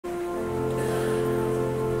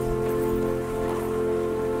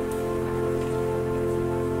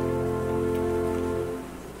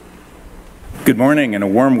Good morning and a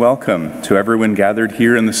warm welcome to everyone gathered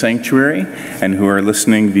here in the sanctuary and who are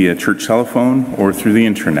listening via church telephone or through the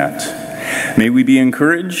internet. May we be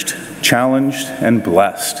encouraged, challenged, and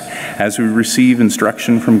blessed as we receive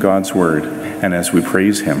instruction from God's Word and as we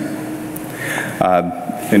praise Him.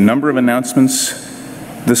 A number of announcements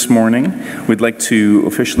this morning. We'd like to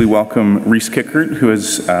officially welcome Reese Kickert, who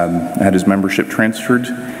has had his membership transferred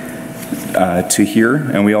to here,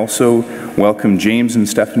 and we also welcome James and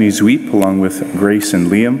Stephanie Zweep along with Grace and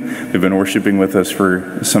Liam. They've been worshiping with us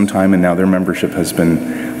for some time and now their membership has been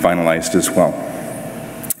finalized as well.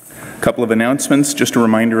 A couple of announcements, just a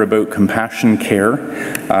reminder about Compassion Care.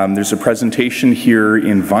 There's a presentation here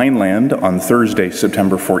in Vineland on Thursday,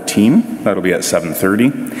 September 14. That'll be at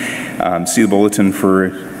 7:30. See the bulletin for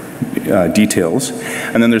details.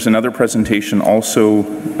 And then there's another presentation also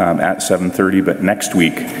at 7:30, but next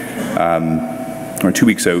week, or 2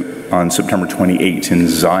 weeks out, on September 28 in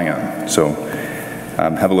Zion. So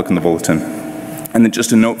have a look in the bulletin. And then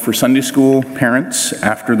just a note for Sunday school parents,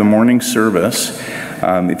 after the morning service,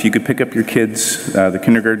 if you could pick up your kids, the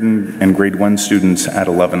kindergarten and grade 1 students at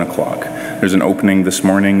 11 o'clock. There's an opening this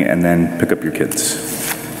morning, and then pick up your kids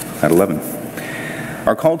at 11.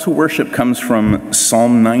 Our call to worship comes from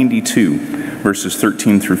Psalm 92, verses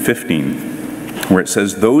 13 through 15, where it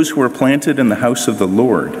says, "Those who are planted in the house of the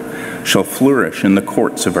Lord shall flourish in the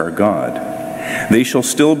courts of our God. They shall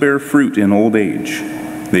still bear fruit in old age.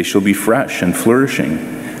 They shall be fresh and flourishing,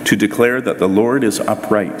 to declare that the Lord is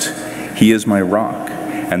upright. He is my rock,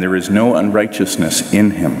 and there is no unrighteousness in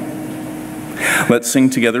him." Let's sing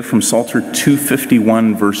together from Psalter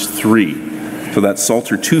 251, verse 3. So that's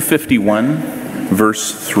Psalter 251,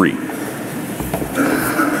 verse 3.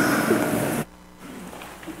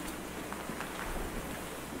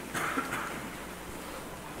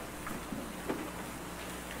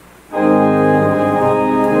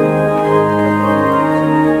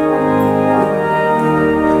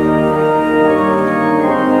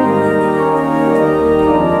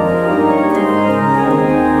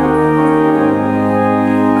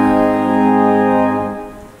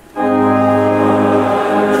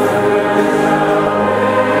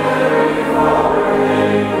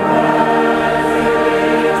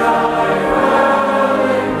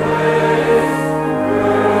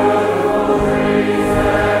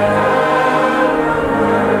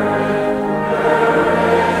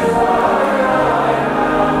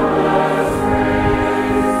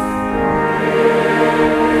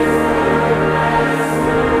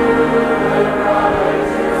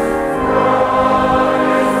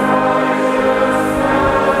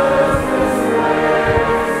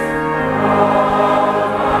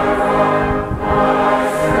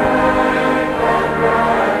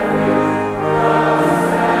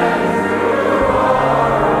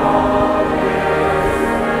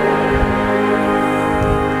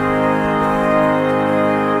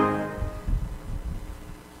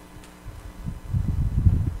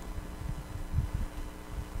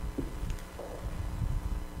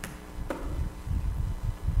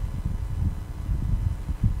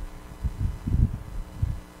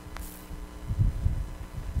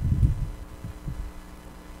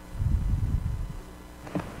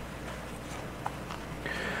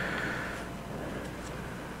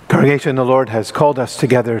 Congregation, the Lord has called us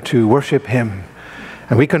together to worship Him,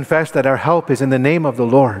 and we confess that our help is in the name of the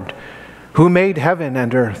Lord, who made heaven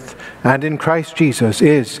and earth, and in Christ Jesus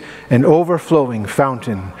is an overflowing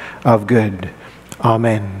fountain of good.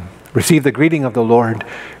 Amen. Receive the greeting of the Lord.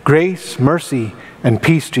 Grace, mercy, and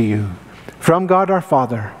peace to you from God our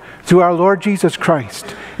Father, through our Lord Jesus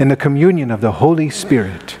Christ, in the communion of the Holy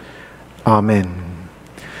Spirit. Amen.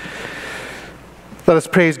 Let us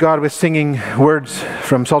praise God with singing words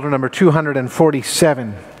from Psalter number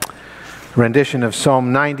 247, rendition of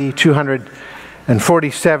Psalm 90,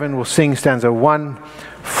 247. We'll sing stanza 1,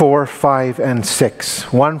 4, 5, and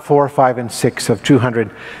 6. 1, 4, 5, and 6 of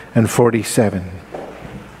 247.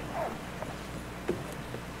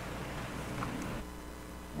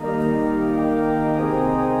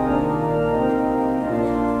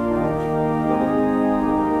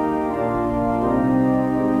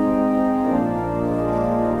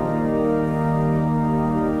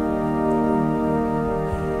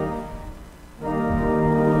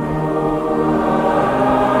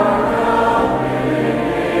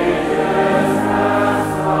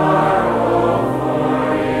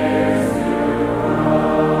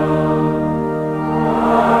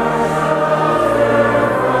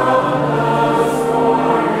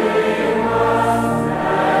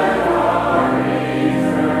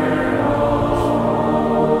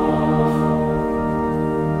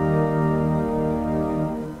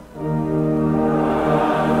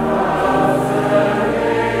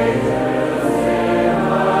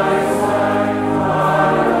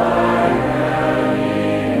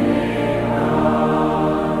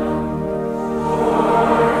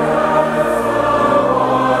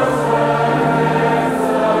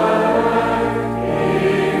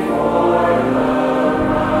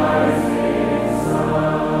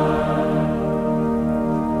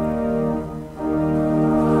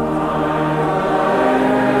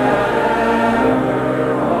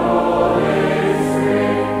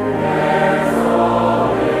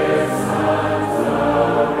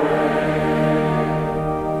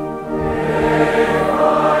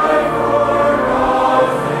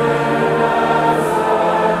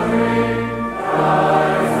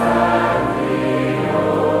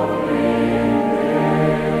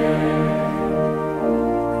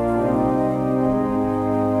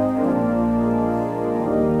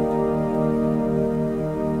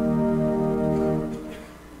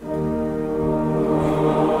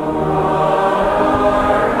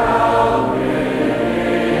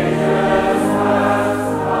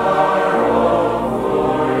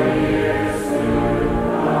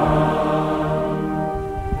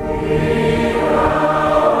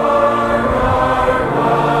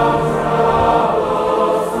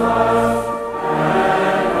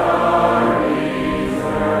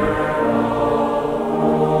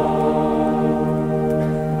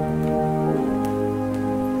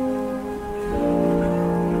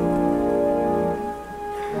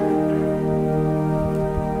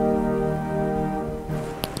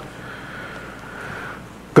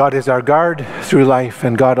 God is our guard through life,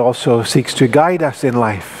 and God also seeks to guide us in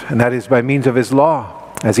life, and that is by means of his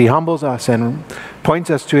law, as he humbles us and points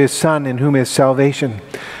us to his Son, in whom is salvation,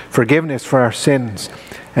 forgiveness for our sins,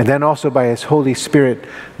 and then also by his Holy Spirit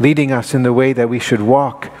leading us in the way that we should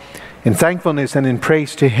walk, in thankfulness and in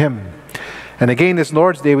praise to him. And again, this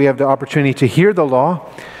Lord's Day, we have the opportunity to hear the law.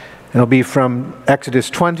 It'll be from Exodus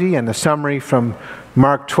 20 and the summary from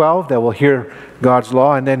Mark 12 that we'll hear God's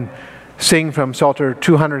law, and then sing from Psalter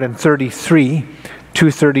 233,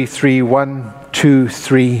 233, 1, 2,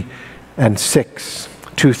 3, and 6.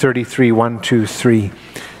 233, 1, 2, 3,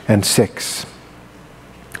 and 6.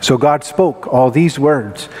 So God spoke all these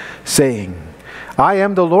words, saying, I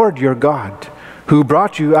am the Lord your God, who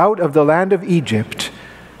brought you out of the land of Egypt,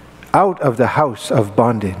 out of the house of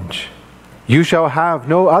bondage. You shall have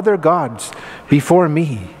no other gods before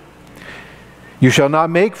me. You shall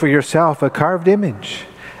not make for yourself a carved image,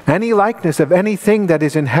 any likeness of anything that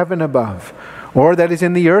is in heaven above, or that is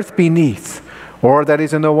in the earth beneath, or that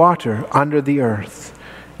is in the water under the earth.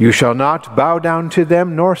 You shall not bow down to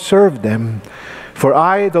them nor serve them. For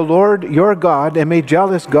I, the Lord your God, am a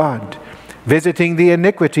jealous God, visiting the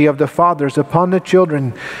iniquity of the fathers upon the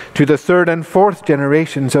children, to the third and fourth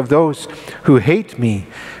generations of those who hate me,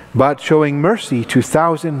 but showing mercy to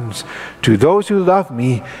thousands, to those who love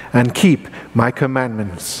me and keep my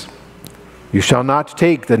commandments. You shall not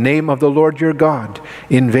take the name of the Lord your God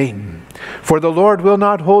in vain, for the Lord will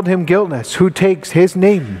not hold him guiltless who takes his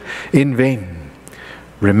name in vain.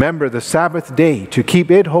 Remember the Sabbath day to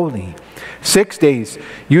keep it holy. 6 days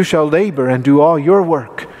you shall labor and do all your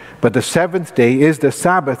work, but the seventh day is the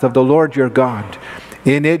Sabbath of the Lord your God.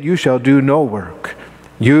 In it you shall do no work.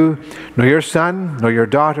 You, nor your son, nor your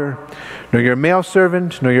daughter, nor your male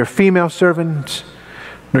servant, nor your female servant,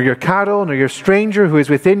 nor your cattle, nor your stranger who is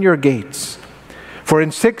within your gates. For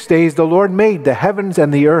in 6 days the Lord made the heavens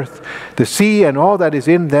and the earth, the sea and all that is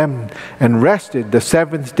in them, and rested the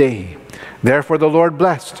seventh day. Therefore the Lord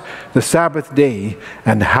blessed the Sabbath day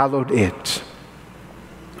and hallowed it.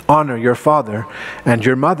 Honor your father and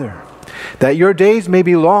your mother, that your days may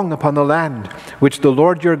be long upon the land which the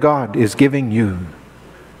Lord your God is giving you.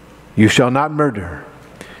 You shall not murder.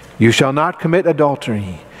 You shall not commit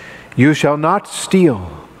adultery. You shall not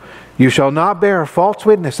steal. You shall not bear false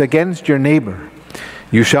witness against your neighbor.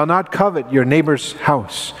 You shall not covet your neighbor's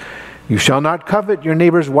house. You shall not covet your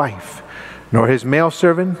neighbor's wife, nor his male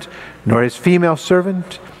servant, nor his female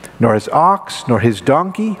servant, nor his ox, nor his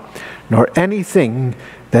donkey, nor anything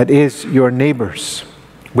that is your neighbor's,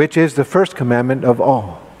 which is the first commandment of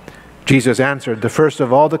all. Jesus answered, the first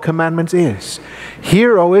of all the commandments is,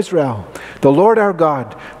 Hear, O Israel, the Lord our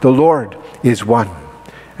God, the Lord is one.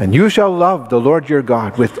 And you shall love the Lord your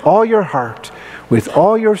God with all your heart, with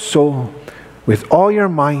all your soul, with all your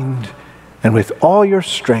mind, and with all your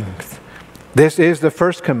strength. This is the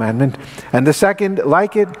first commandment, and the second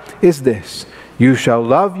like it is this: you shall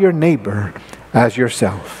love your neighbor as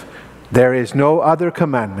yourself. There is no other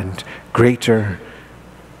commandment greater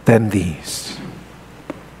than these.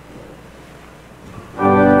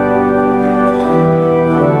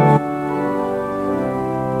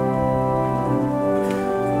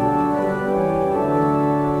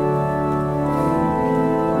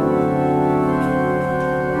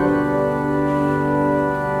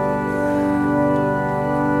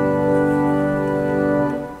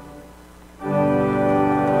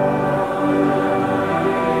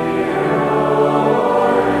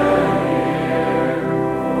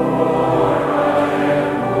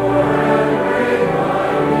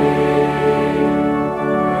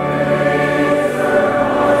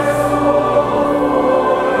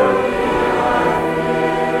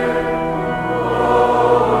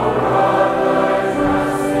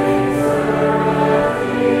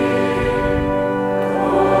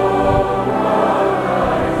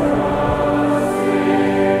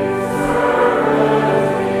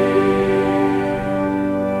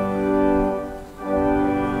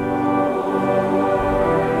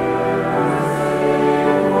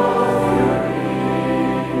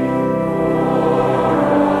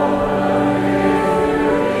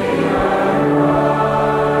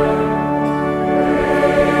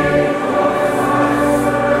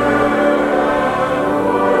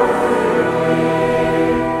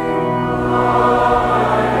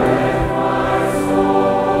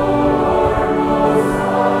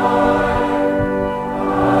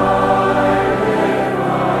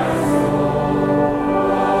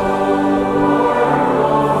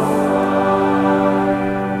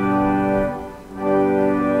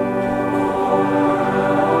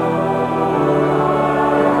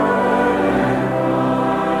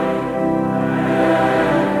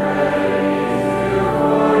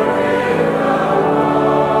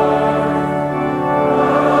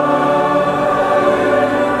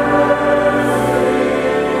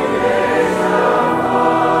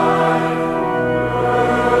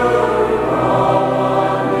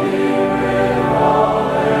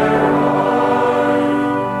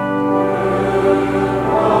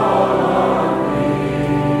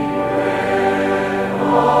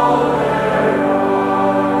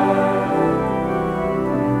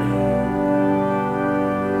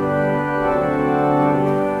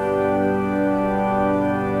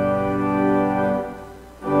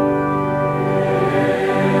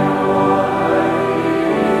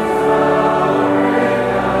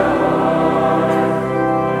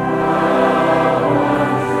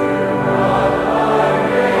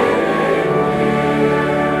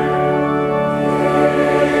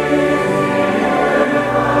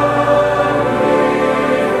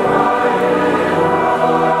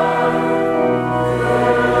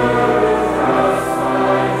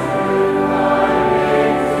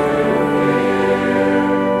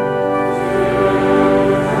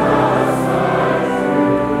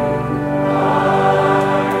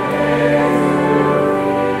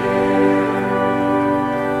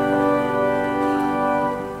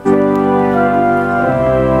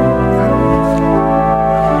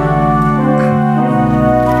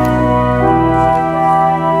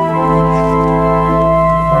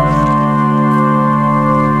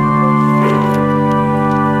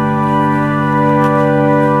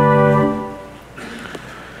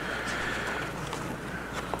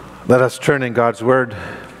 Let us turn in God's Word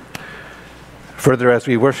further as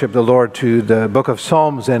we worship the Lord to the book of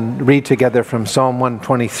Psalms and read together from Psalm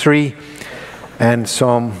 123 and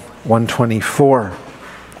Psalm 124.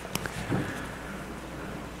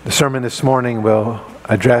 The sermon this morning will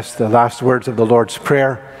address the last words of the Lord's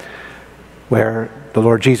Prayer, where the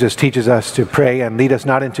Lord Jesus teaches us to pray, and lead us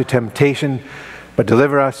not into temptation, but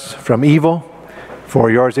deliver us from evil. For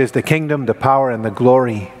yours is the kingdom, the power, and the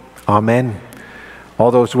glory. Amen. All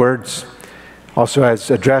those words, also as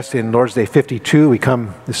addressed in Lord's Day 52, we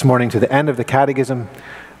come this morning to the end of the Catechism,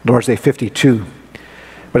 Lord's Day 52.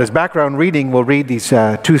 But as background reading, we'll read these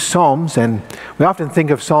two Psalms, and we often think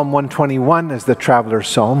of Psalm 121 as the traveler's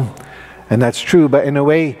psalm, and that's true, but in a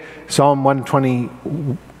way, Psalm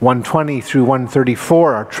 120 through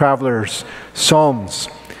 134 are traveler's psalms.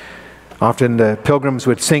 Often the pilgrims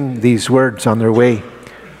would sing these words on their way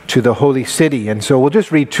to the holy city, and so we'll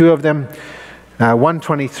just read two of them,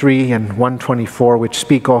 123 and 124, which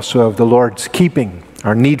speak also of the Lord's keeping,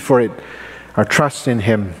 our need for it, our trust in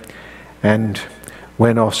Him, and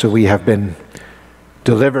when also we have been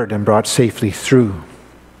delivered and brought safely through.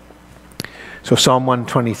 So Psalm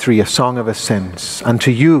 123, a song of ascents. Unto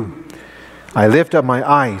you I lift up my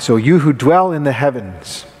eyes, O you who dwell in the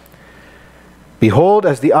heavens. Behold,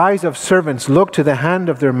 as the eyes of servants look to the hand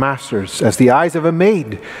of their masters, as the eyes of a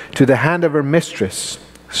maid to the hand of her mistress,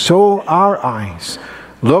 so our eyes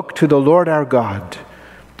look to the Lord our God,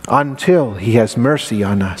 until He has mercy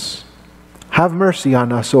on us. Have mercy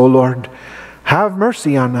on us, O Lord. Have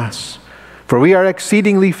mercy on us, for we are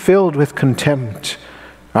exceedingly filled with contempt.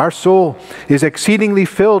 Our soul is exceedingly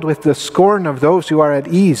filled with the scorn of those who are at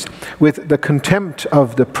ease, with the contempt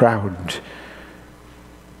of the proud.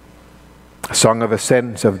 A song of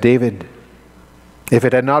ascents of David. If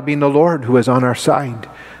it had not been the Lord who was on our side,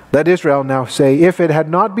 let Israel now say, if it had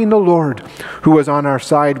not been the Lord who was on our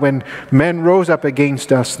side when men rose up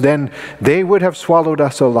against us, then they would have swallowed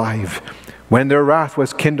us alive. When their wrath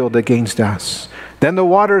was kindled against us, then the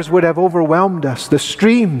waters would have overwhelmed us. The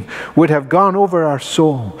stream would have gone over our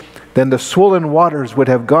soul. Then the swollen waters would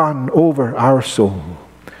have gone over our soul.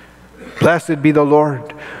 Blessed be the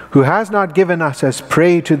Lord, who has not given us as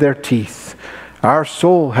prey to their teeth. Our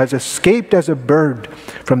soul has escaped as a bird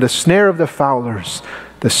from the snare of the fowlers.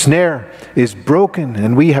 The snare is broken,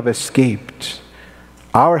 and we have escaped.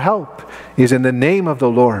 Our help is in the name of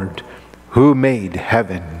the Lord, who made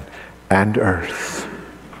heaven and earth.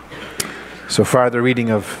 So far the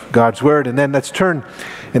reading of God's Word, and then let's turn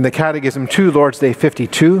in the Catechism to Lord's Day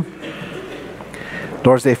 52.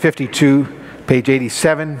 Lord's Day 52, page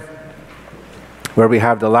 87, where we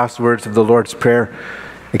have the last words of the Lord's Prayer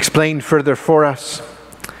explained further for us,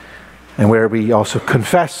 and where we also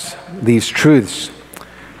confess these truths,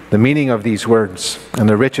 the meaning of these words, and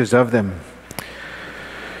the riches of them.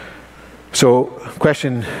 So,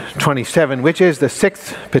 question 27, which is the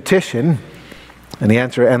sixth petition? And the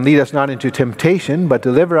answer, and lead us not into temptation, but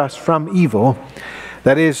deliver us from evil.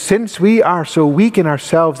 That is, since we are so weak in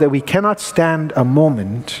ourselves that we cannot stand a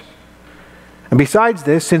moment. And besides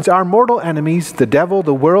this, since our mortal enemies, the devil,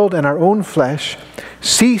 the world, and our own flesh,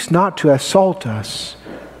 cease not to assault us,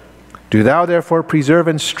 do thou therefore preserve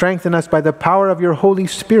and strengthen us by the power of your Holy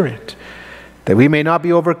Spirit, that we may not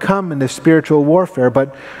be overcome in this spiritual warfare,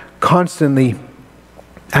 but constantly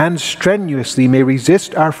and strenuously may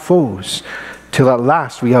resist our foes, till at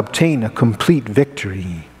last we obtain a complete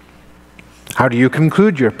victory. How do you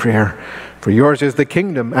conclude your prayer? For yours is the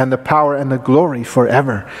kingdom and the power and the glory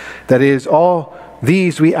forever. That is, all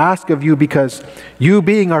these we ask of you because you,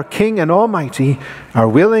 being our King and Almighty, are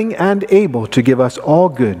willing and able to give us all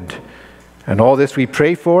good. And all this we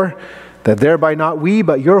pray for, that thereby not we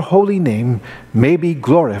but your holy name may be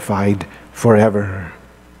glorified forever.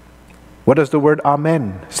 What does the word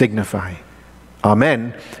Amen signify?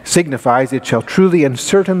 Amen signifies it shall truly and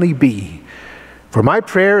certainly be. For my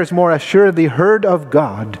prayer is more assuredly heard of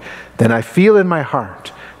God than I feel in my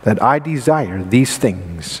heart that I desire these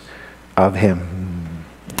things of Him.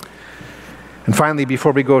 And finally,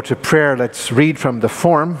 before we go to prayer, let's read from the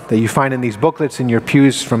form that you find in these booklets in your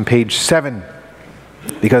pews from page 7.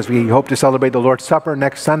 Because we hope to celebrate the Lord's Supper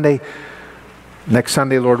next Sunday,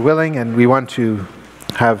 Lord willing, and we want to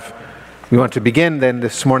begin then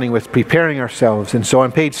this morning with preparing ourselves. And so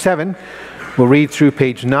on page 7, we'll read through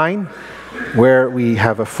page 9, where we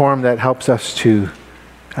have a form that helps us to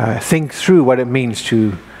think through what it means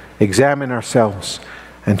to examine ourselves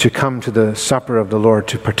and to come to the supper of the Lord,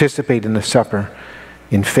 to participate in the supper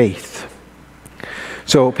in faith.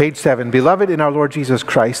 So page 7, Beloved in our Lord Jesus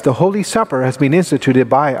Christ, the Holy Supper has been instituted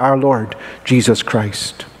by our Lord Jesus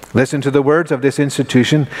Christ. Listen to the words of this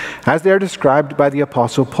institution as they are described by the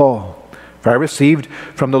Apostle Paul. For I received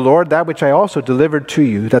from the Lord that which I also delivered to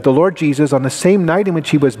you, that the Lord Jesus, on the same night in which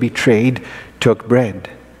he was betrayed, took bread.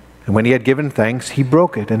 And when he had given thanks, he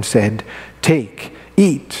broke it and said, "Take,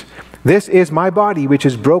 eat. This is my body which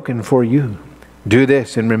is broken for you. Do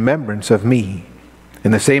this in remembrance of me." In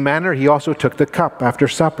the same manner he also took the cup after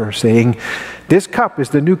supper, saying, "This cup is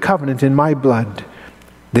the new covenant in my blood.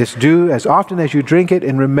 This do as often as you drink it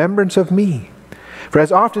in remembrance of me. For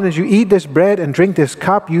as often as you eat this bread and drink this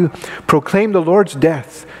cup, you proclaim the Lord's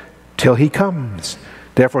death till he comes.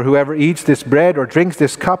 Therefore whoever eats this bread or drinks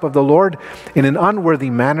this cup of the Lord in an unworthy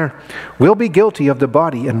manner will be guilty of the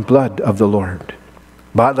body and blood of the Lord.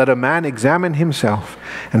 But let a man examine himself,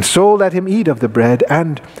 and so let him eat of the bread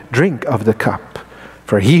and drink of the cup.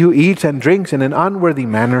 For he who eats and drinks in an unworthy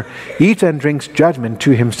manner eats and drinks judgment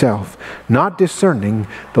to himself, not discerning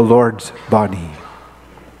the Lord's body."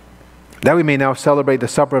 That we may now celebrate the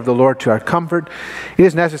supper of the Lord to our comfort, it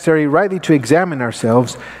is necessary rightly to examine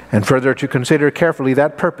ourselves and further to consider carefully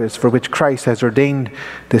that purpose for which Christ has ordained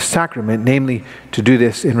this sacrament, namely to do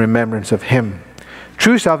this in remembrance of him.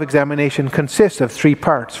 True self-examination consists of 3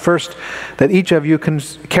 parts. First, that each of you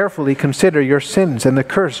carefully consider your sins and the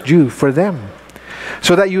curse due for them,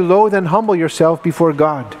 so that you loathe and humble yourself before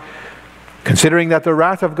God, considering that the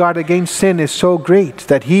wrath of God against sin is so great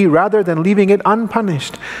that he, rather than leaving it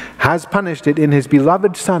unpunished, has punished it in his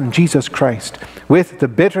beloved Son, Jesus Christ, with the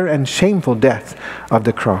bitter and shameful death of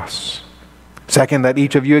the cross. Second, that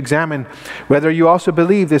each of you examine whether you also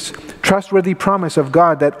believe this trustworthy promise of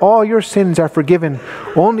God that all your sins are forgiven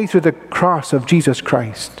only through the cross of Jesus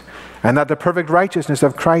Christ, and that the perfect righteousness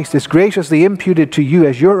of Christ is graciously imputed to you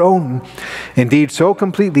as your own, indeed so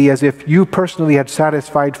completely as if you personally had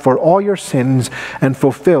satisfied for all your sins and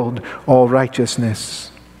fulfilled all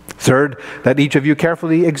righteousness. Third, that each of you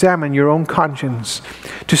carefully examine your own conscience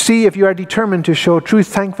to see if you are determined to show true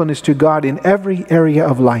thankfulness to God in every area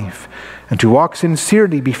of life and to walk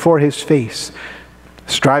sincerely before his face,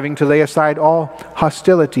 striving to lay aside all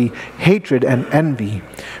hostility, hatred, and envy,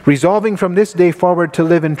 resolving from this day forward to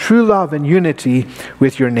live in true love and unity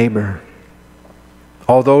with your neighbor.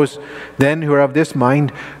 All those then who are of this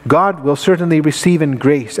mind, God will certainly receive in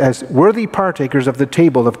grace as worthy partakers of the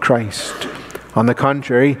table of Christ. On the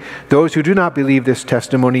contrary, those who do not believe this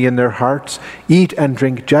testimony in their hearts eat and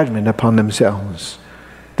drink judgment upon themselves.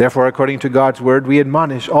 Therefore, according to God's word, we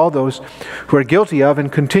admonish all those who are guilty of and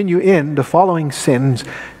continue in the following sins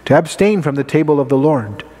to abstain from the table of the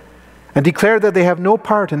Lord, and declare that they have no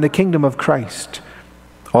part in the kingdom of Christ.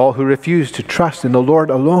 All who refuse to trust in the Lord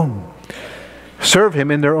alone, serve him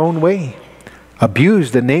in their own way,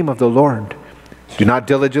 abuse the name of the Lord, do not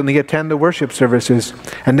diligently attend the worship services,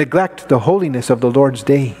 and neglect the holiness of the Lord's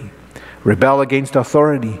day, rebel against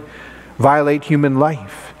authority, violate human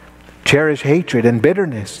life, cherish hatred and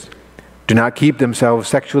bitterness, do not keep themselves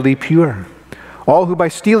sexually pure, all who by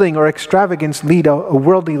stealing or extravagance lead a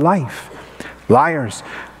worldly life, liars,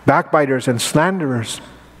 backbiters, and slanderers,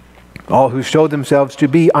 all who show themselves to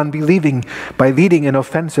be unbelieving by leading an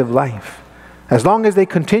offensive life. As long as they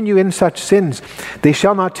continue in such sins, they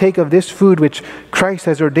shall not take of this food which Christ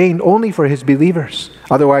has ordained only for his believers.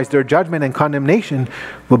 Otherwise their judgment and condemnation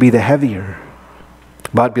will be the heavier.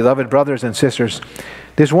 But, beloved brothers and sisters,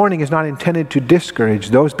 this warning is not intended to discourage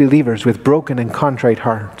those believers with broken and contrite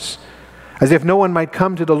hearts, as if no one might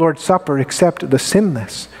come to the Lord's Supper except the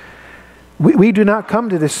sinless. We do not come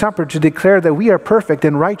to this supper to declare that we are perfect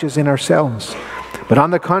and righteous in ourselves. But on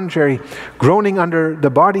the contrary, groaning under the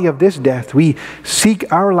body of this death, we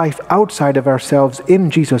seek our life outside of ourselves in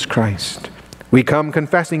Jesus Christ. We come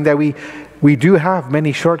confessing that we do have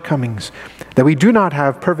many shortcomings, that we do not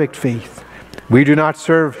have perfect faith. We do not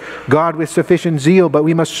serve God with sufficient zeal, but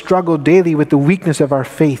we must struggle daily with the weakness of our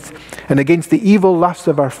faith and against the evil lusts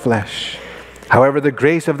of our flesh. However, the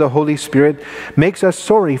grace of the Holy Spirit makes us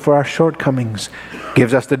sorry for our shortcomings,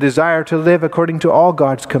 gives us the desire to live according to all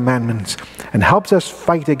God's commandments, and helps us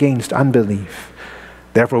fight against unbelief.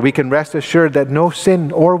 Therefore, we can rest assured that no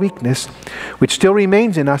sin or weakness, which still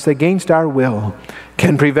remains in us against our will,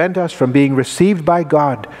 can prevent us from being received by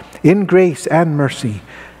God in grace and mercy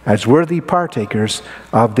as worthy partakers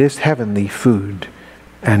of this heavenly food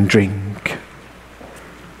and drink.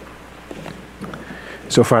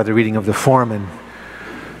 So far, the reading of the form, and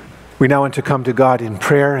we now want to come to God in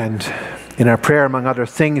prayer. And in our prayer, among other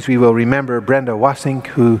things, we will remember Brenda Wassink,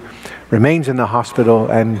 who remains in the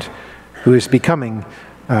hospital and who is becoming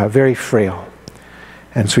very frail.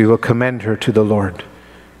 And so we will commend her to the Lord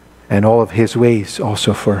and all of his ways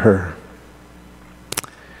also for her.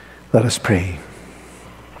 Let us pray.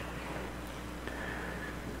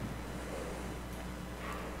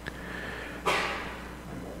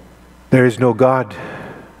 There is no God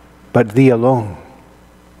but Thee alone.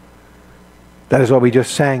 That is what we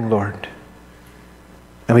just sang, Lord.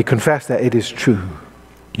 And we confess that it is true.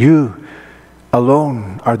 You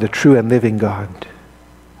alone are the true and living God.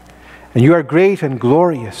 And you are great and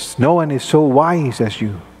glorious. No one is so wise as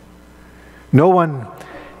you. No one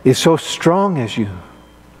is so strong as you.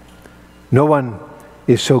 No one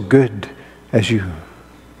is so good as you.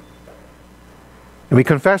 And we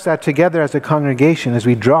confess that together as a congregation as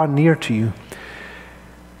we draw near to you.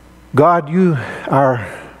 God, you are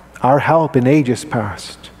our help in ages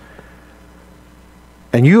past.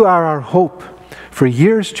 And you are our hope for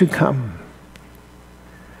years to come.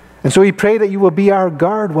 And so we pray that you will be our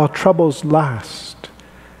guard while troubles last,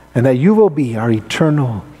 and that you will be our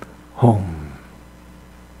eternal home.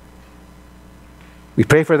 We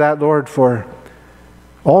pray for that, Lord, for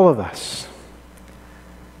all of us.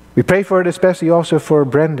 We pray for it especially also for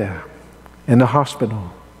Brenda in the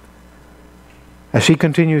hospital, as she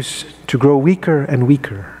continues to grow weaker and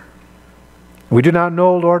weaker. We do not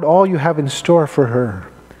know, Lord, all you have in store for her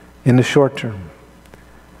in the short term.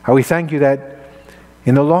 How we thank you that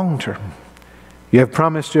in the long term, you have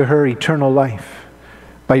promised to her eternal life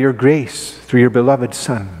by your grace through your beloved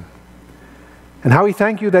Son. And how we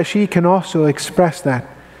thank you that she can also express that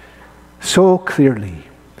so clearly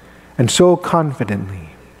and so confidently.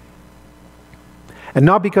 And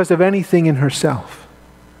not because of anything in herself.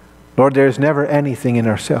 Lord, there is never anything in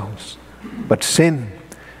ourselves but sin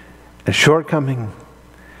and shortcoming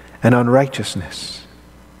and unrighteousness.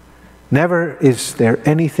 Never is there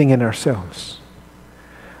anything in ourselves.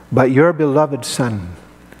 But your beloved Son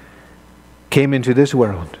came into this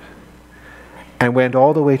world and went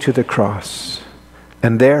all the way to the cross.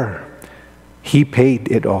 And there, he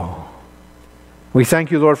paid it all. We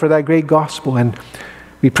thank you, Lord, for that great gospel. And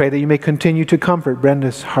we pray that you may continue to comfort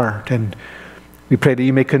Brenda's heart. And we pray that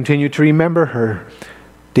you may continue to remember her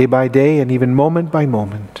day by day and even moment by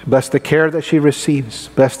moment. Bless the care that she receives.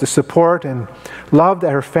 Bless the support and love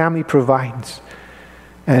that her family provides.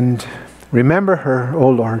 And remember her, O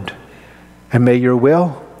Lord, and may your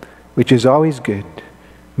will, which is always good,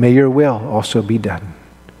 may your will also be done.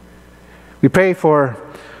 We pray for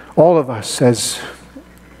all of us as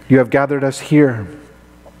you have gathered us here.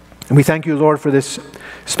 And we thank you, Lord, for this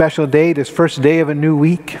special day, this first day of a new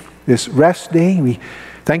week, this rest day. We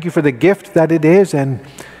thank you for the gift that it is and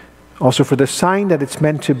also for the sign that it's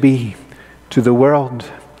meant to be to the world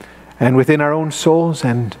and within our own souls.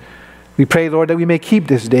 And we pray, Lord, that we may keep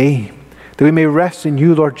this day, that we may rest in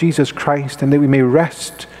you, Lord Jesus Christ, and that we may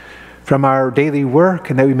rest from our daily work,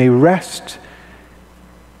 and that we may rest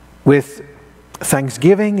with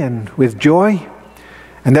thanksgiving and with joy,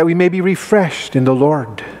 and that we may be refreshed in the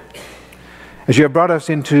Lord. As you have brought us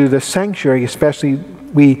into the sanctuary, especially,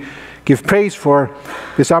 we give praise for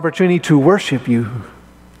this opportunity to worship you.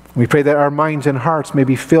 We pray that our minds and hearts may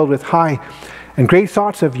be filled with high and great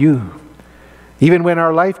thoughts of you, even when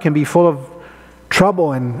our life can be full of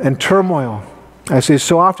trouble and turmoil, as is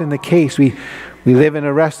so often the case. We live in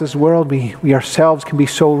a restless world. We ourselves can be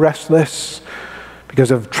so restless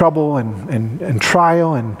because of trouble and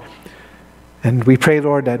trial. And we pray,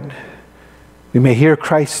 Lord, that we may hear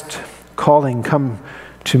Christ calling, "Come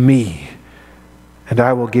to me, and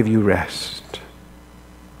I will give you rest."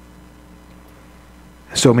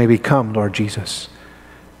 So may we come, Lord Jesus,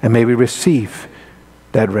 and may we receive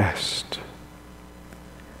that rest.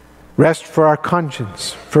 Rest for our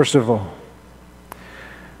conscience, first of all.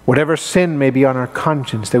 Whatever sin may be on our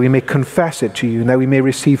conscience, that we may confess it to you, and that we may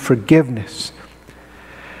receive forgiveness.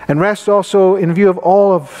 And rest also in view of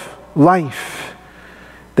all of life,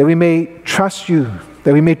 that we may trust you,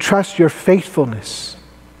 that we may trust your faithfulness,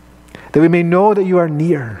 that we may know that you are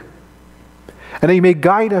near, and that you may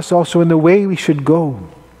guide us also in the way we should go.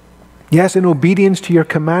 Yes, in obedience to your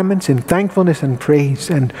commandments, in thankfulness and praise,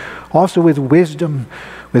 and also with wisdom,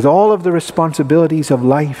 with all of the responsibilities of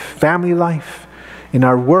life, family life, in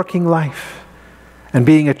our working life, and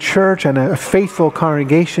being a church and a faithful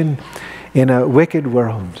congregation in a wicked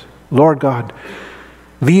world. Lord God,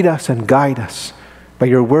 lead us and guide us by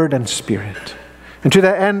your word and spirit. And to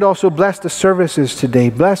that end, also bless the services today.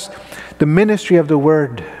 Bless the ministry of the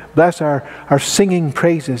word. Bless our singing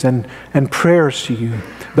praises and prayers to you.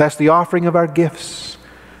 Bless the offering of our gifts.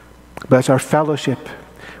 Bless our fellowship.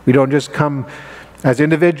 We don't just come as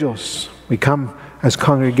individuals. We come as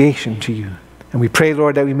congregation to you. And we pray,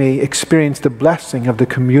 Lord, that we may experience the blessing of the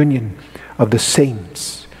communion of the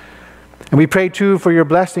saints. And we pray, too, for your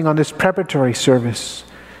blessing on this preparatory service.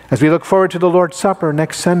 As we look forward to the Lord's Supper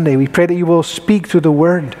next Sunday, we pray that you will speak through the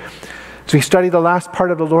Word. As we study the last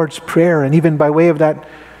part of the Lord's Prayer, and even by way of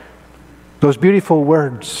those beautiful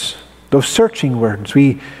words, those searching words.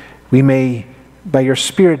 We may, by your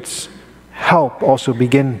Spirit's help, also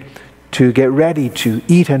begin to get ready to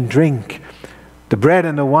eat and drink the bread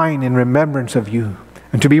and the wine in remembrance of you,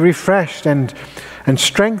 and to be refreshed and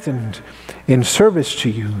strengthened in service to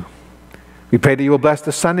you. We pray that you will bless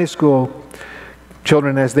the Sunday school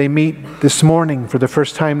children as they meet this morning for the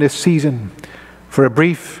first time this season for a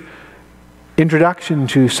brief introduction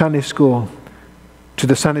to Sunday school, to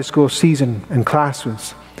the Sunday school season and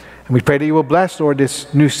classes. And we pray that you will bless, Lord,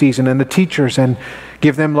 this new season and the teachers, and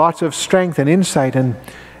give them lots of strength and insight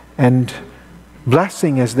and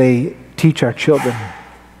blessing as they teach our children.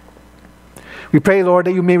 We pray, Lord,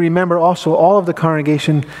 that you may remember also all of the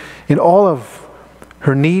congregation in all of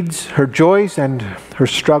her needs, her joys, and her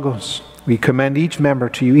struggles. We commend each member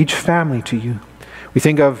to you, each family to you. We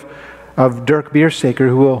think of Dirk Biersaker,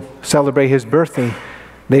 who will celebrate his birthday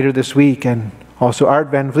later this week, and also Art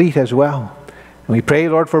Van Vliet as well. And we pray,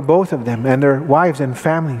 Lord, for both of them and their wives and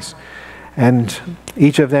families, and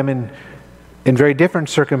each of them in very different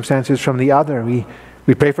circumstances from the other. We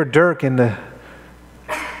pray for Dirk in the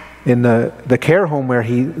care home where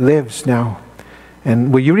he lives now.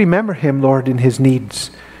 And will you remember him, Lord, in his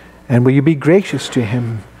needs? And will you be gracious to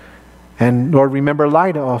him? And Lord, remember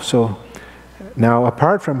Lida also, now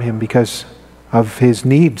apart from him because of his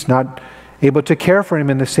needs, not able to care for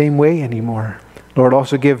him in the same way anymore. Lord,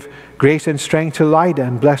 also give grace and strength to Lida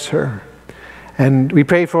and bless her. And we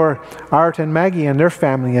pray for Art and Maggie and their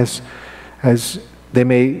family as they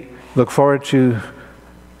may look forward to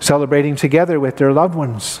celebrating together with their loved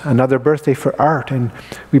ones another birthday for Art. And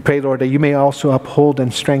we pray, Lord, that you may also uphold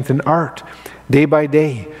and strengthen Art day by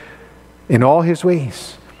day in all his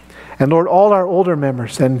ways. And Lord, all our older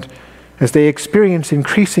members, and as they experience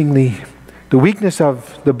increasingly the weakness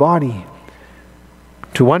of the body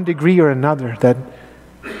to one degree or another, that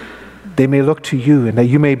they may look to you, and that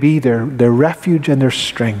you may be their refuge and their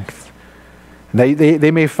strength. And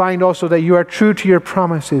they may find also that you are true to your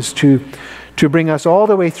promises to bring us all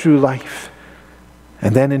the way through life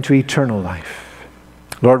and then into eternal life.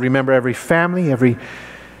 Lord, remember every family,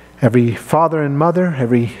 every father and mother,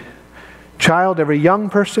 every child, every young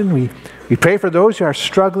person. We pray for those who are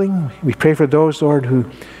struggling. We pray for those, Lord, who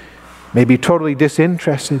may be totally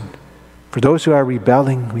disinterested. For those who are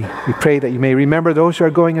rebelling, we pray that you may remember those who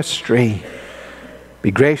are going astray. Be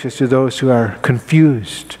gracious to those who are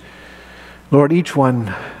confused. Lord, each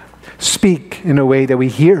one speak in a way that we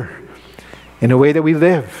hear, in a way that we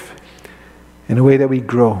live, in a way that we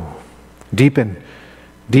grow. Deepen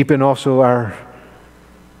also our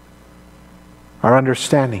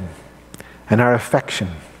understanding and our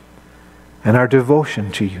affection and our devotion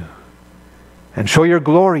to you. And show your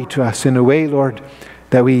glory to us in a way, Lord,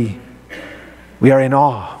 that we are in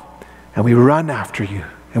awe and we run after you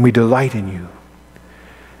and we delight in you.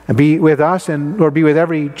 And be with us, and Lord, be with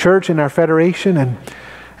every church in our federation,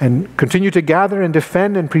 and continue to gather and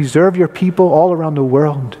defend and preserve your people all around the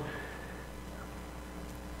world.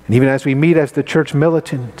 And even as we meet as the church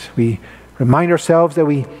militant, we remind ourselves that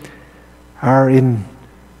we are in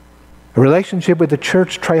a relationship with the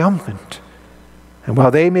church triumphant. And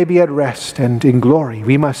while they may be at rest and in glory,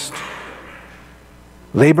 we must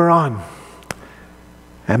labor on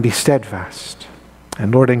and be steadfast.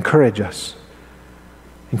 And Lord, encourage us.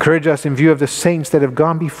 Encourage us in view of the saints that have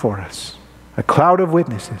gone before us, a cloud of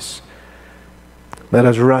witnesses. Let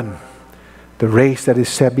us run the race that is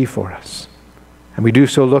set before us. And we do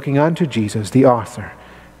so looking unto Jesus, the author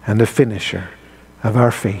and the finisher of our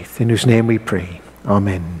faith, in whose name we pray.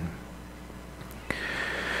 Amen.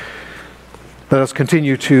 Let us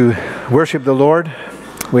continue to worship the Lord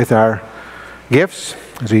with our gifts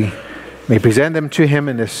as we may present them to Him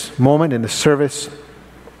in this moment, in the service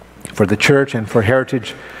for the church and for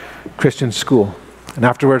Heritage Christian School. And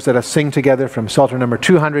afterwards, let us sing together from Psalter number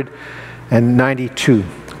 292.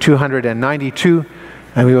 292,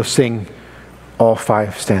 and we will sing all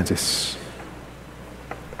 5 stanzas.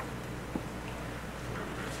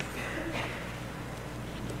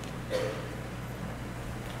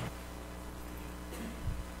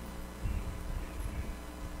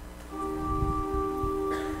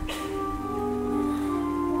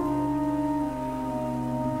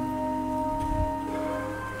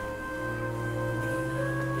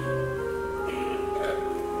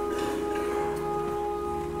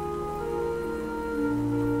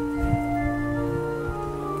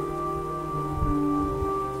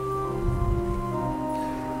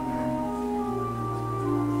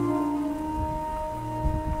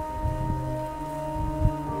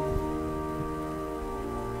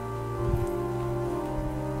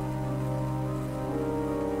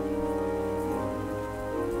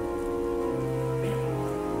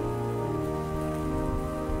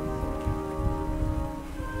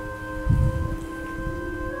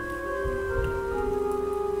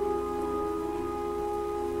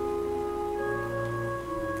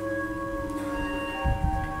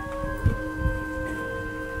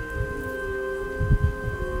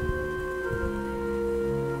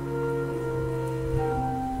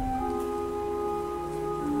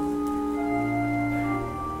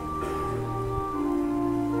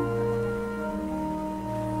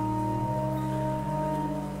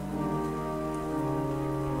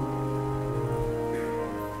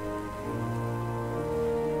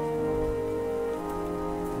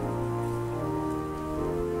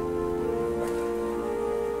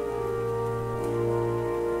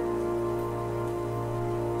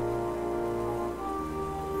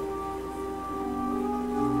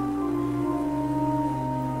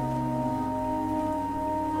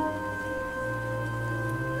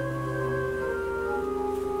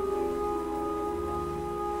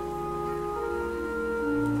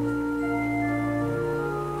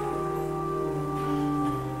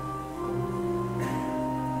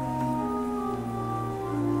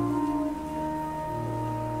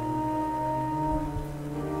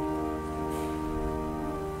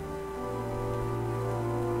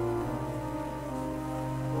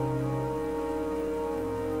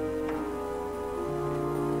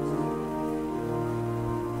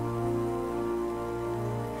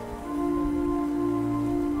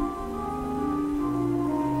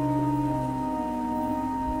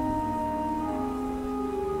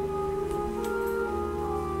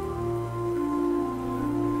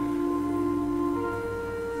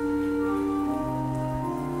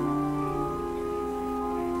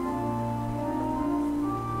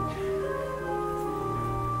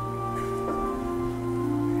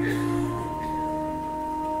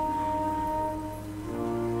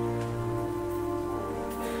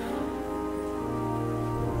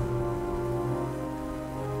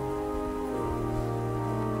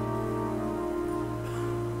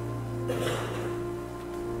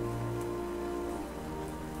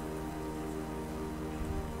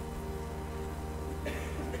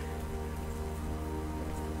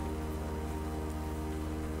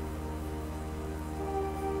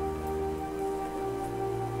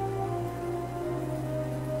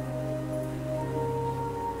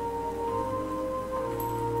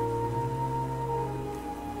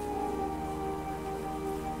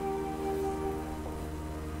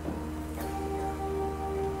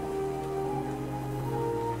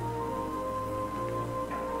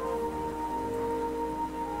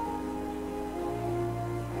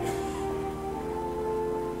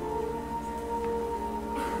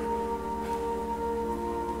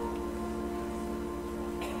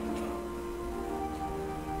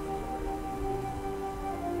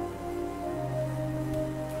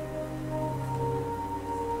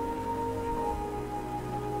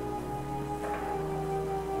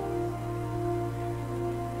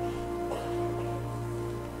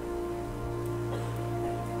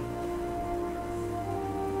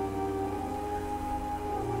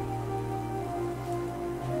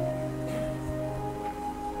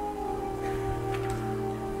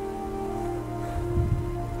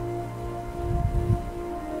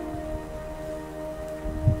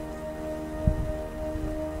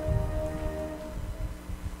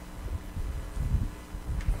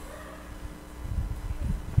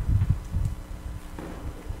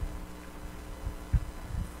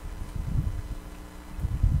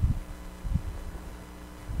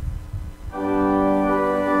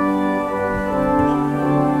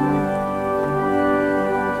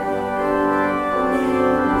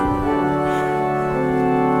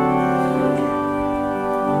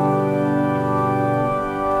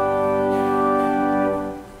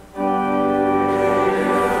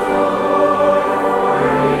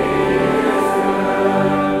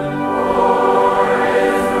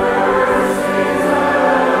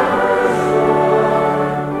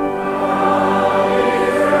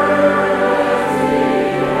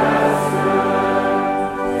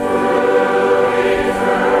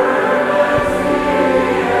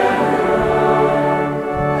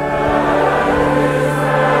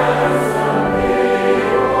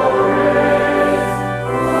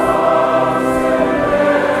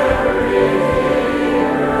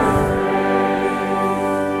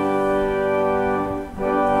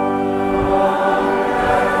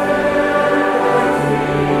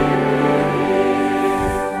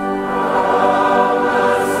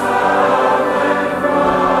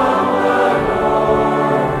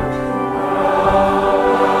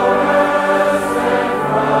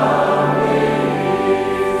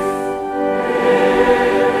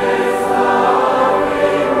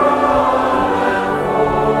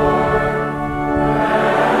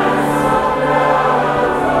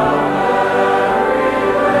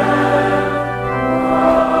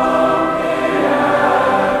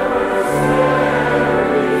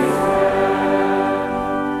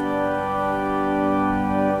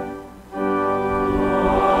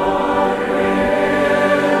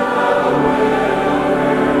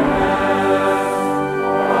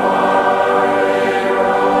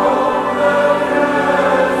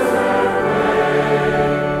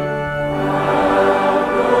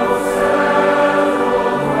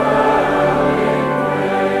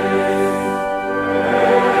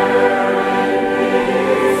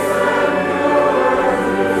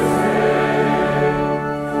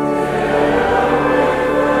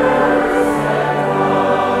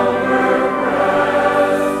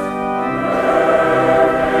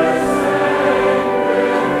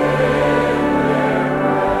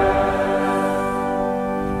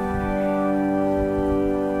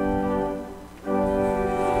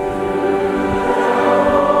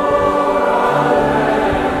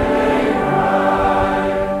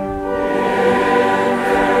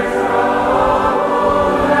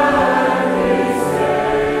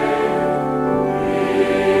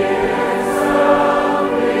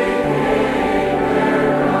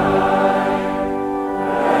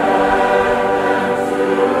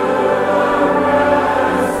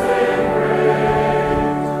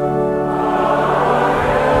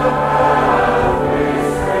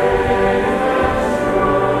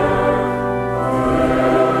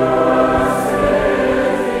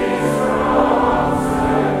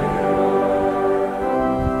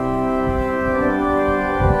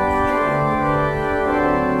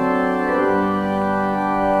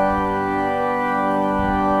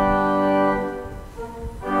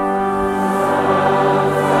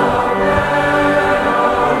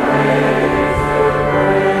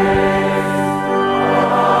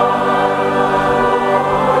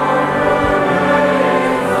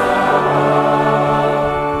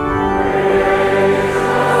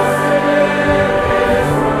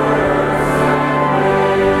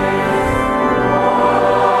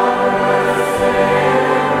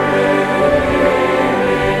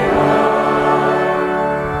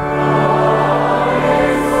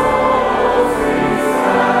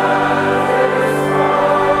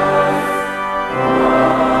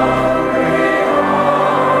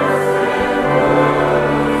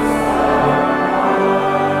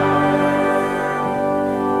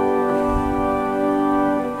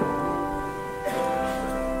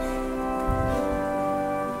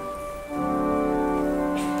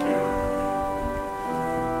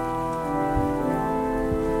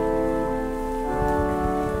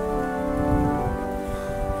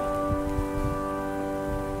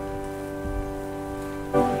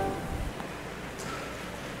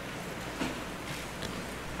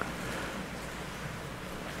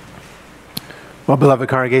 Well, beloved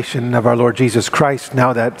congregation of our Lord Jesus Christ,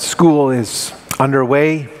 now that school is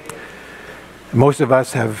underway, most of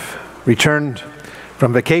us have returned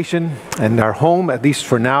from vacation and are home, at least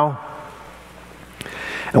for now.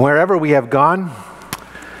 And wherever we have gone,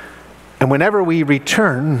 and whenever we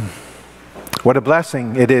return, what a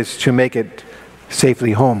blessing it is to make it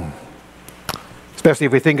safely home. Especially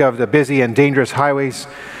if we think of the busy and dangerous highways.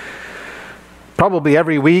 Probably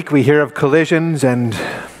every week we hear of collisions and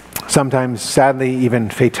sometimes, sadly, even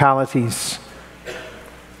fatalities.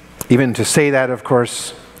 Even to say that, of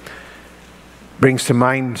course, brings to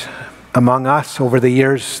mind among us over the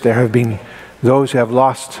years, there have been those who have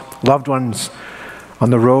lost loved ones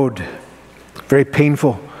on the road. Very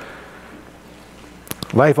painful,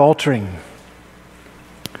 life-altering.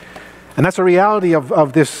 And that's a reality of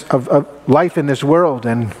life in this world.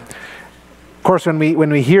 And of course, when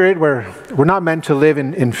we hear it, we're not meant to live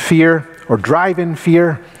in fear or drive in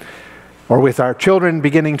fear. Or with our children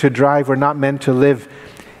beginning to drive, we're not meant to live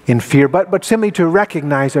in fear, but simply to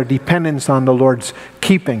recognize our dependence on the Lord's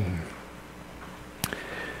keeping.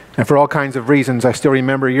 And for all kinds of reasons, I still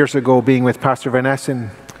remember years ago being with Pastor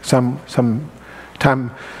Vineland, some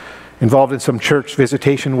time involved in some church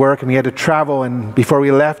visitation work, and we had to travel, and before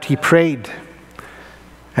we left, he prayed.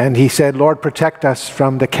 And he said, Lord, protect us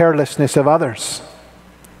from the carelessness of others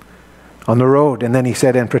on the road. And then he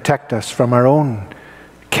said, and protect us from our own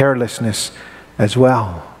carelessness as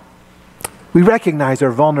well. We recognize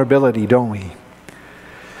our vulnerability, don't we?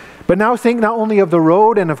 But now think not only of the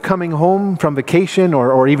road and of coming home from vacation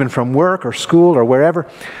or even from work or school or wherever.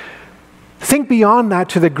 Think beyond that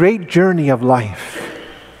to the great journey of life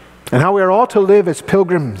and how we are all to live as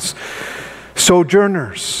pilgrims,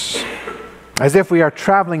 sojourners, as if we are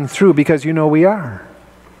traveling through, because you know we are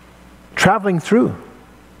traveling through.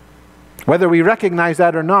 Whether we recognize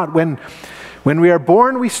that or not, when we are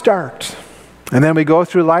born, we start. And then we go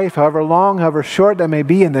through life, however long, however short that may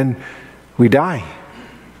be, and then we die.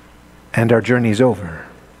 And our journey is over.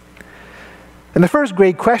 And the first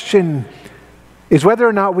great question is whether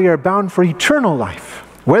or not we are bound for eternal life.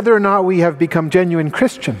 Whether or not we have become genuine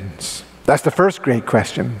Christians. That's the first great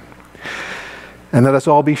question. And let us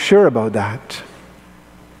all be sure about that.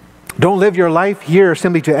 Don't live your life here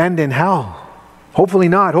simply to end in hell. Hopefully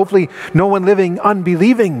not. Hopefully no one living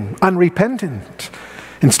unbelieving, unrepentant.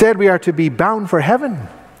 Instead, we are to be bound for heaven.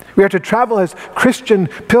 We are to travel as Christian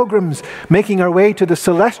pilgrims, making our way to the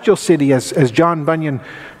celestial city, as John Bunyan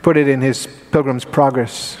put it in his Pilgrim's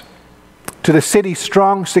Progress. To the city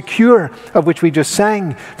strong, secure, of which we just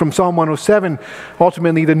sang from Psalm 107,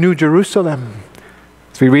 ultimately the New Jerusalem,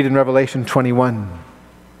 as we read in Revelation 21.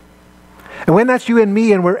 And when that's you and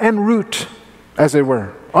me, and we're en route, as it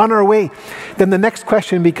were, on our way, then the next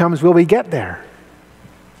question becomes, will we get there?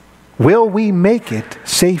 Will we make it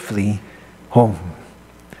safely home?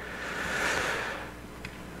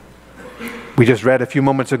 We just read a few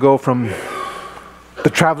moments ago from the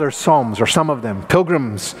Traveler's Psalms, or some of them,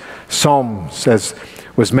 Pilgrim's Psalms, as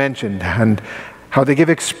was mentioned, and how they give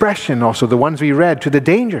expression also, the ones we read, to the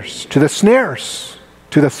dangers, to the snares,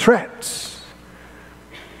 to the threats.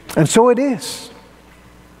 And so it is.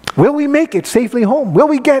 Will we make it safely home? Will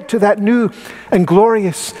we get to that new and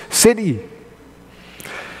glorious city?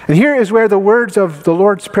 And here is where the words of the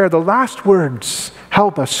Lord's Prayer, the last words,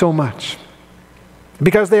 help us so much.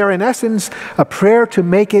 Because they are in essence a prayer to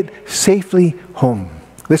make it safely home.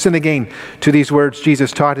 Listen again to these words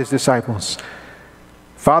Jesus taught his disciples.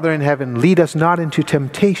 Father in heaven, lead us not into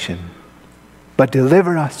temptation, but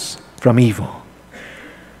deliver us from evil.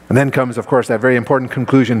 And then comes, of course, that very important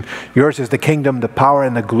conclusion. Yours is the kingdom, the power,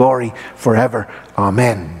 and the glory forever.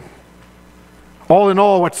 Amen. All in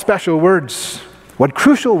all, what special words, what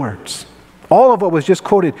crucial words. All of what was just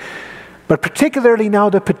quoted, but particularly now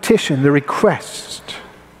the petition, the request.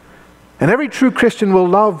 And every true Christian will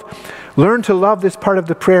learn to love this part of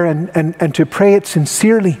the prayer and to pray it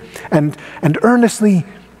sincerely and earnestly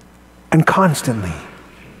and constantly.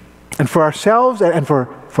 And for ourselves and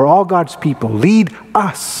for all God's people, lead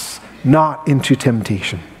us not into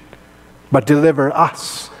temptation, but deliver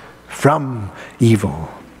us from evil.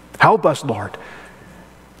 Help us, Lord,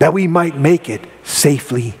 that we might make it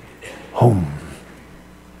safely home.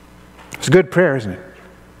 It's a good prayer, isn't it?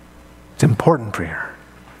 It's an important prayer.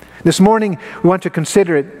 This morning, we want to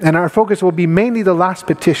consider it, and our focus will be mainly the last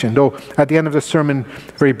petition, though at the end of the sermon,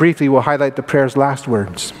 very briefly, we'll highlight the prayer's last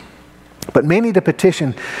words. But mainly the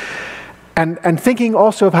petition, and thinking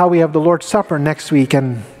also of how we have the Lord's Supper next week,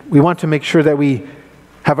 and we want to make sure that we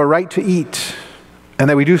have a right to eat, and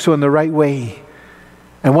that we do so in the right way.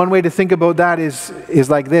 And one way to think about that is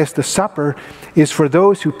like this. The supper is for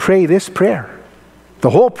those who pray this prayer. The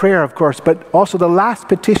whole prayer, of course, but also the last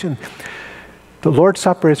petition. The Lord's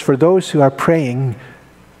Supper is for those who are praying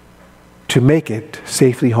to make it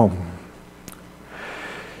safely home.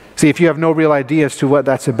 See, if you have no real idea as to what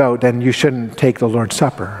that's about, then you shouldn't take the Lord's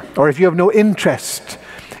Supper. Or if you have no interest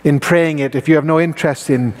in praying it, if you have no interest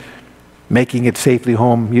in making it safely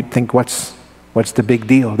home, you'd think, what's the big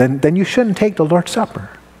deal? Then you shouldn't take the Lord's Supper.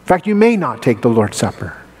 In fact, you may not take the Lord's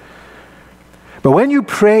Supper. But when you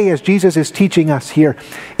pray, as Jesus is teaching us here,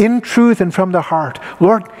 in truth and from the heart,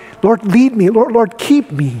 Lord, lead me, Lord,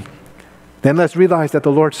 keep me, then let's realize that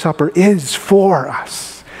the Lord's Supper is for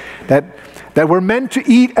us. That we're meant to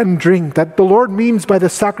eat and drink, that the Lord means by the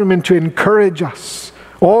sacrament to encourage us,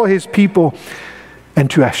 all His people, and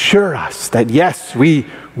to assure us that yes, we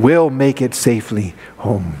will make it safely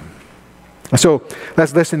home. So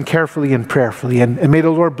let's listen carefully and prayerfully, and may the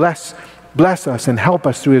Lord bless us and help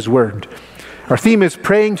us through His word. Our theme is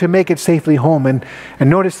praying to make it safely home, and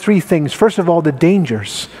notice three things. First of all, the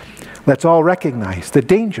dangers. Let's all recognize the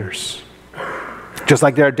dangers. Just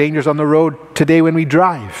like there are dangers on the road today when we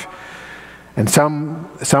drive. And some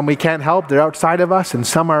we can't help, they're outside of us, and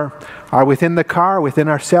some are within the car, within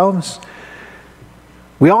ourselves.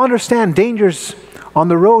 We all understand dangers on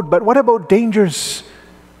the road, but what about dangers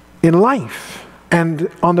in life and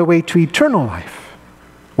on the way to eternal life?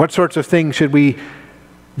 What sorts of things should we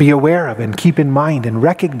be aware of and keep in mind and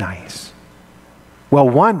recognize? Well,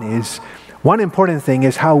 one important thing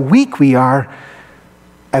is how weak we are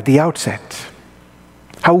at the outset.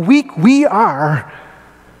 How weak we are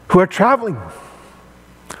who are traveling.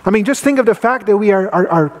 I mean, just think of the fact that we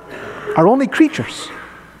are only creatures.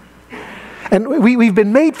 And we've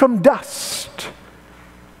been made from dust.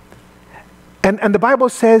 And the Bible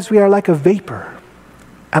says we are like a vapor,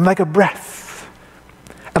 and like a breath,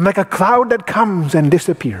 and like a cloud that comes and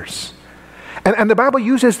disappears. And the Bible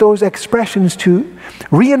uses those expressions to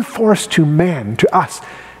reinforce to man, to us.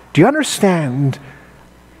 Do you understand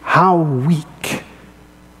how weak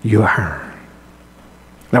you are?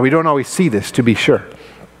 Now, we don't always see this, to be sure,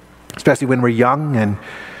 especially when we're young and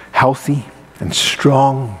healthy and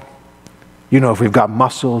strong. You know, if we've got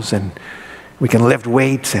muscles and we can lift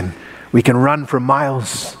weights and we can run for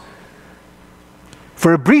miles.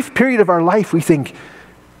 For a brief period of our life, we think,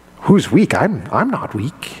 who's weak? I'm not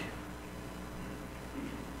weak.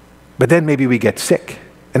 But then maybe we get sick,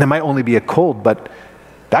 and it might only be a cold, but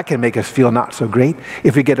that can make us feel not so great.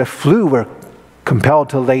 If we get a flu, we're compelled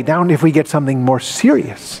to lay down. If we get something more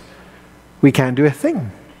serious, we can't do a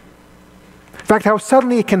thing. In fact, how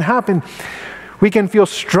suddenly it can happen. We can feel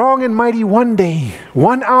strong and mighty one day,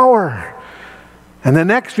 1 hour, and the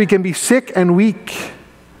next we can be sick and weak,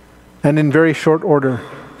 and in very short order,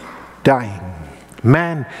 dying.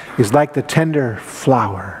 Man is like the tender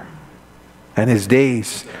flower, and his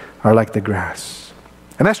days are like the grass.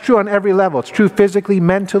 And that's true on every level. It's true physically,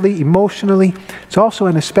 mentally, emotionally. It's also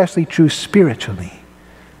and especially true spiritually.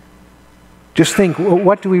 Just think,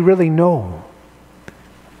 what do we really know?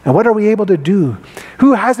 And what are we able to do?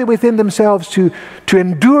 Who has it within themselves to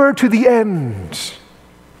endure to the end?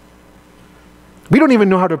 We don't even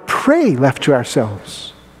know how to pray left to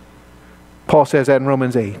ourselves. Paul says that in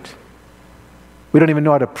Romans 8. We don't even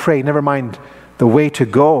know how to pray, never mind the way to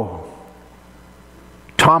go.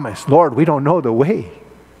 Thomas, Lord, we don't know the way.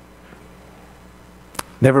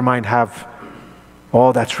 Never mind have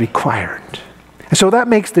all that's required. And so that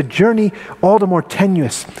makes the journey all the more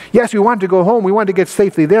tenuous. Yes, we want to go home, we want to get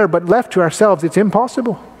safely there, but left to ourselves, it's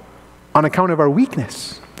impossible on account of our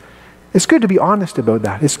weakness. It's good to be honest about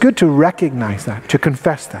that. It's good to recognize that, to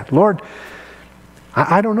confess that. Lord,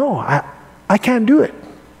 I don't know. I can't do it.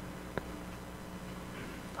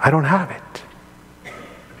 I don't have it.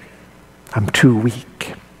 I'm too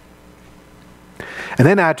weak. And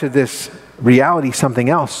then add to this reality something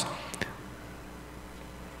else.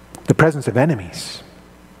 The presence of enemies.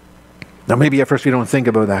 Now maybe at first we don't think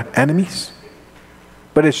about that. Enemies?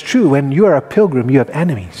 But it's true, when you are a pilgrim, you have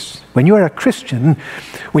enemies. When you are a Christian,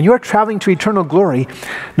 when you are traveling to eternal glory,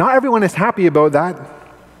 not everyone is happy about that.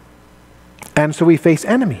 And so we face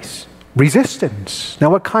enemies. Resistance. Now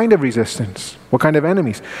what kind of resistance? What kind of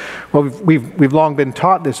enemies? Well, we've long been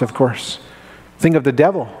taught this, of course. Think of the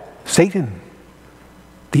devil, Satan,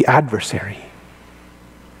 the adversary.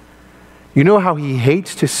 You know how he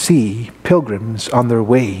hates to see pilgrims on their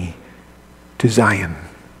way to Zion.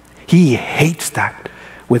 He hates that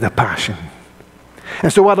with a passion.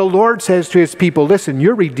 And so while the Lord says to his people, listen,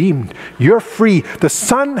 you're redeemed, you're free, the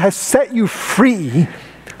Son has set you free,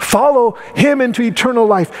 follow him into eternal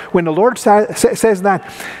life. When the Lord says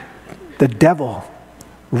that, the devil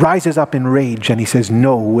rises up in rage and he says,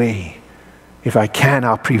 no way. If I can,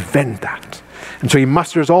 I'll prevent that. And so he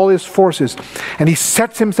musters all his forces, and he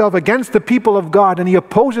sets himself against the people of God, and he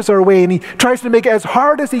opposes our way, and he tries to make it as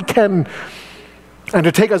hard as he can and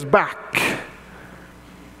to take us back.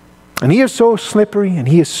 And he is so slippery, and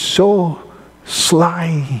he is so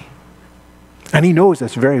sly. And he knows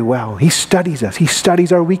us very well. He studies us. He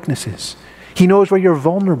studies our weaknesses. He knows where you're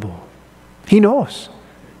vulnerable. He knows.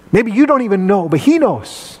 Maybe you don't even know, but he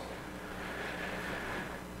knows.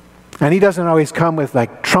 And he doesn't always come with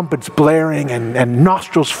like trumpets blaring and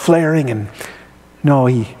nostrils flaring. And no,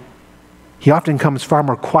 he often comes far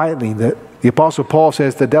more quietly. The Apostle Paul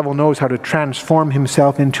says the devil knows how to transform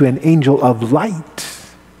himself into an angel of light.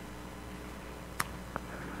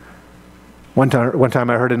 One time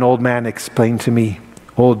I heard an old man explain to me,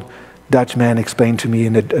 old Dutch man explain to me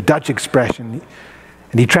in a Dutch expression,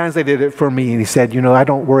 and he translated it for me, and he said, I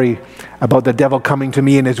don't worry about the devil coming to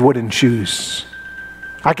me in his wooden shoes.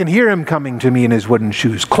 I can hear him coming to me in his wooden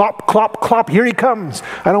shoes. Clop, clop, clop, here he comes.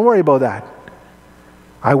 I don't worry about that.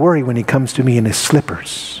 I worry when he comes to me in his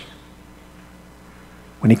slippers.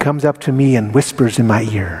 When he comes up to me and whispers in my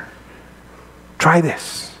ear, try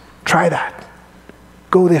this, try that.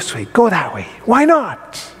 Go this way, go that way. Why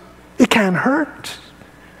not? It can't hurt.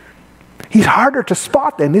 He's harder to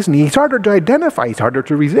spot then, isn't he? He's harder to identify. He's harder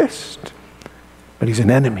to resist. But he's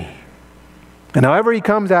an enemy. And however he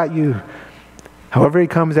comes at you, however he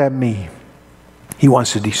comes at me, he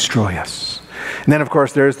wants to destroy us. And then, of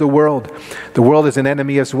course, there's the world. The world is an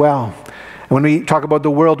enemy as well. And when we talk about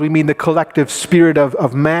the world, we mean the collective spirit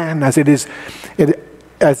of man as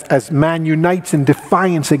man unites in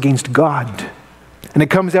defiance against God. And it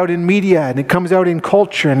comes out in media, and it comes out in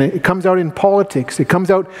culture, and it comes out in politics. It comes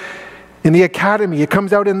out in the academy. It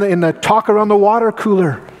comes out in the talk around the water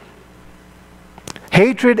cooler.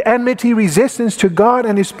 Hatred, enmity, resistance to God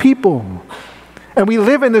and his people. And we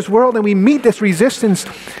live in this world and we meet this resistance.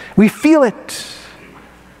 We feel it.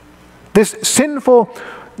 This sinful,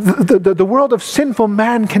 the world of sinful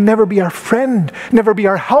man can never be our friend, never be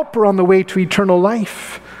our helper on the way to eternal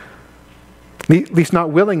life. At least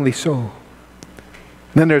not willingly so.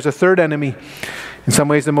 And then there's a third enemy, in some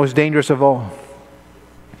ways the most dangerous of all.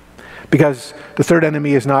 Because the third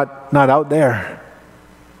enemy is not out there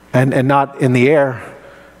and not in the air.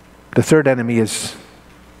 The third enemy is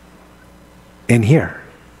in here.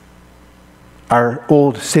 Our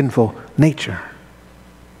old sinful nature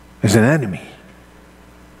is an enemy.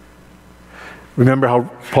 Remember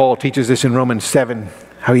how Paul teaches this in Romans 7,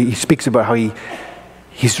 how he speaks about how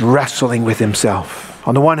he's wrestling with himself.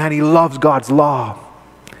 On the one hand, he loves God's law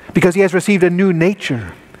because he has received a new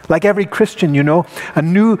nature. Like every Christian, a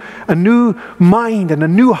new mind and a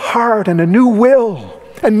new heart and a new will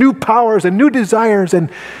and new powers and new desires. And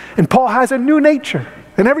Paul has a new nature.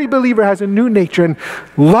 And every believer has a new nature and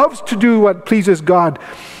loves to do what pleases God.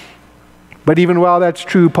 But even while that's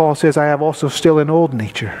true, Paul says, I have also still an old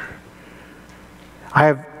nature.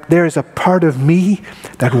 There is a part of me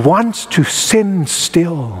that wants to sin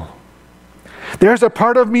still. There's a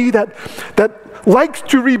part of me that likes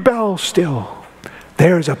to rebel still.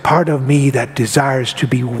 There's a part of me that desires to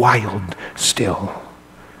be wild still.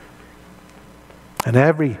 And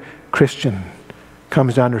every Christian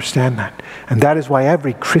comes to understand that. And that is why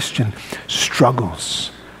every Christian struggles.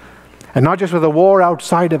 And not just with a war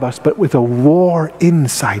outside of us, but with a war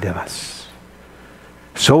inside of us.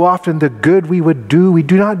 So often the good we would do, we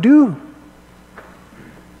do not do.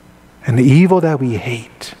 And the evil that we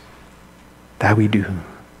hate, that we do.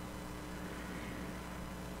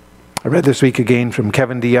 I read this week again from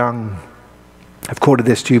Kevin DeYoung. I've quoted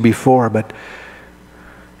this to you before, but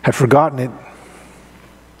had forgotten it.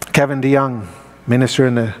 Kevin DeYoung, minister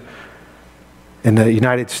in the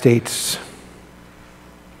United States.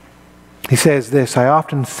 He says this, I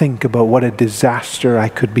often think about what a disaster I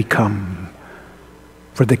could become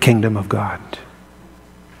for the kingdom of God.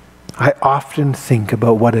 I often think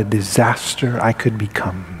about what a disaster I could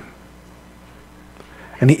become.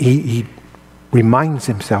 And he reminds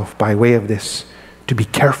himself by way of this to be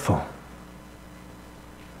careful,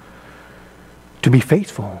 to be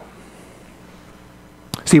faithful.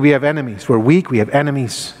 See, we have enemies. We're weak, we have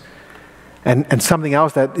enemies. And something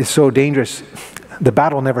else that is so dangerous, the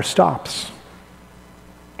battle never stops.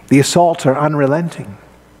 The assaults are unrelenting.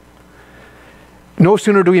 No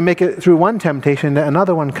sooner do we make it through one temptation than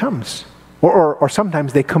another one comes. Or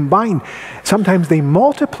sometimes they combine. Sometimes they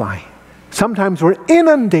multiply. Sometimes we're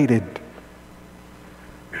inundated.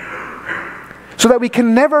 So that we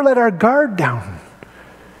can never let our guard down.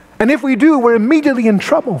 And if we do, we're immediately in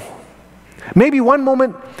trouble. Maybe one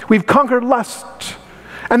moment we've conquered lust,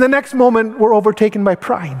 and the next moment we're overtaken by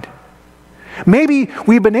pride. Maybe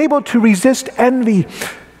we've been able to resist envy,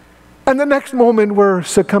 And the next moment we're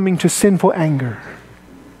succumbing to sinful anger.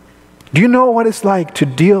 Do you know what it's like to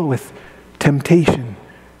deal with temptation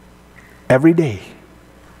every day,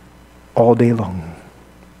 all day long?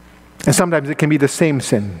 And sometimes it can be the same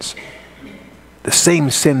sins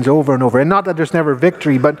over and over. And not that there's never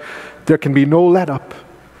victory, but there can be no let up.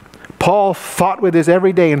 Paul fought with this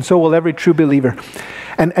every day, and so will every true believer.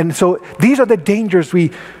 And so these are the dangers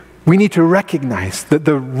we need to recognize,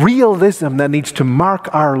 the realism that needs to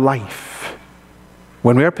mark our life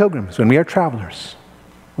when we are pilgrims, when we are travelers,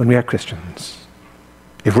 when we are Christians.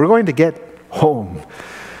 If we're going to get home,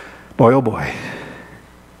 boy oh boy,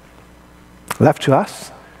 left to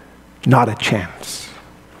us, not a chance.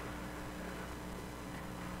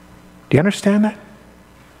 Do you understand that?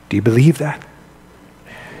 Do you believe that?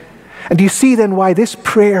 And do you see then why this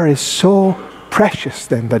prayer is so precious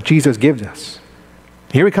then that Jesus gives us?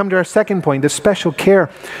 Here we come to our second point, the special care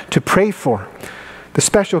to pray for. The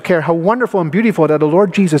special care, how wonderful and beautiful that the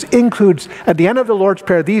Lord Jesus includes at the end of the Lord's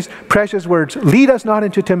Prayer these precious words, lead us not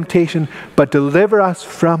into temptation, but deliver us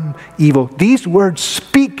from evil. These words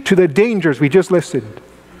speak to the dangers we just listed.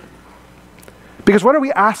 Because what are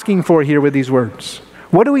we asking for here with these words?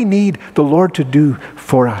 What do we need the Lord to do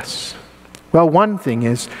for us? Well, one thing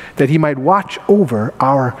is that He might watch over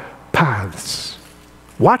our paths.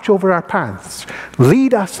 Watch over our paths.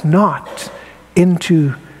 Lead us not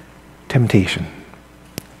into temptation.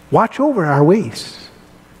 Watch over our ways.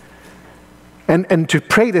 And to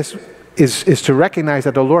pray this is to recognize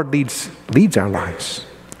that the Lord leads our lives.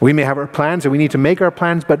 We may have our plans and we need to make our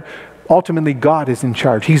plans, but ultimately God is in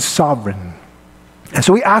charge. He's sovereign. And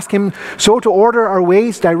so we ask Him so to order our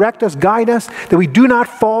ways, direct us, guide us, that we do not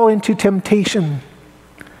fall into temptation.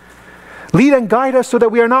 Lead and guide us so that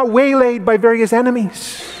we are not waylaid by various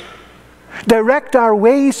enemies. Direct our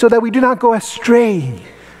ways so that we do not go astray.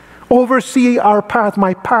 Oversee our path,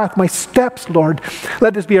 my steps, Lord.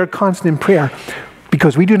 Let this be our constant prayer,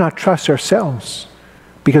 because we do not trust ourselves,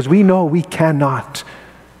 because we know we cannot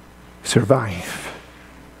survive.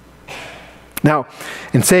 Now,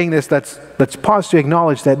 in saying this, let's pause to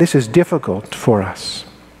acknowledge that this is difficult for us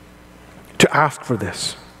to ask for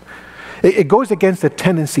this. It goes against a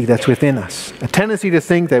tendency that's within us, a tendency to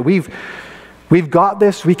think that we've got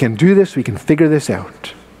this, we can do this, we can figure this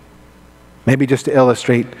out. Maybe just to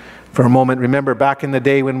illustrate for a moment, remember back in the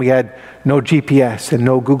day when we had no GPS and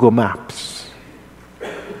no Google Maps,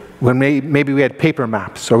 when maybe we had paper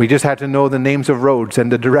maps, or we just had to know the names of roads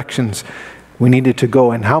and the directions we needed to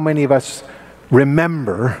go. And how many of us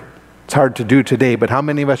remember, it's hard to do today, but how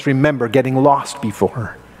many of us remember getting lost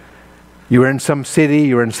before? You were in some city,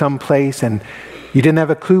 you were in some place, and you didn't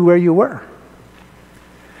have a clue where you were.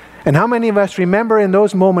 And how many of us remember in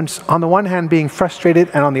those moments, on the one hand being frustrated,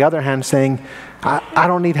 and on the other hand saying, I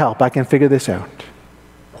don't need help, I can figure this out.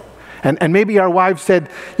 And maybe our wives said,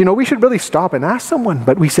 we should really stop and ask someone.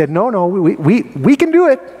 But we said, no, we can do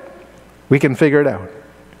it. We can figure it out.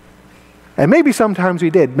 And maybe sometimes we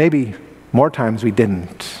did, maybe more times we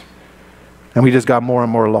didn't. And we just got more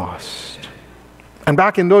and more lost. And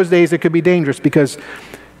back in those days, it could be dangerous because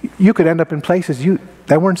you could end up in places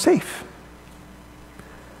that weren't safe.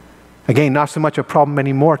 Again, not so much a problem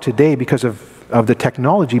anymore today because of the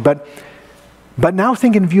technology, but now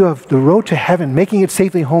think in view of the road to heaven, making it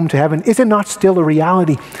safely home to heaven, is it not still a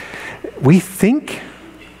reality? We think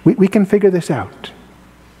we can figure this out.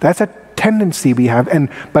 That's a tendency we have, and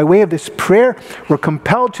by way of this prayer, we're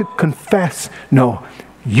compelled to confess, no,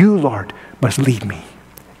 you, Lord, must lead me.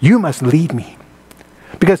 You must lead me.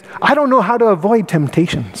 Because I don't know how to avoid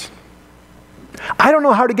temptations. I don't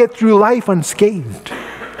know how to get through life unscathed.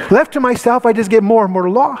 Left to myself, I just get more and more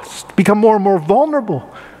lost, become more and more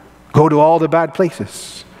vulnerable, go to all the bad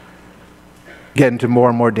places, get into more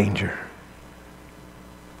and more danger.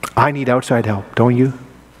 I need outside help, don't you?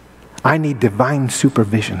 I need divine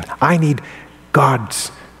supervision. I need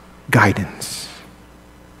God's guidance.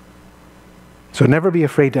 So never be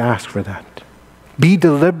afraid to ask for that. Be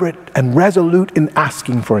deliberate and resolute in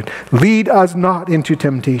asking for it. Lead us not into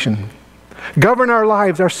temptation. Govern our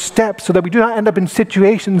lives, our steps, so that we do not end up in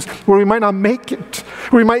situations where we might not make it,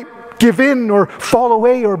 where we might give in or fall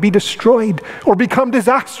away or be destroyed or become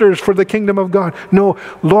disasters for the kingdom of God. No,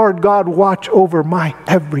 Lord God, watch over my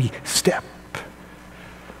every step.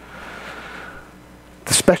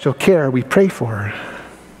 The special care we pray for.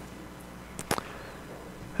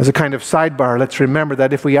 As a kind of sidebar, let's remember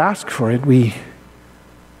that if we ask for it, we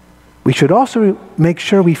should also make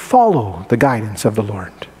sure we follow the guidance of the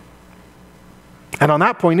Lord. And on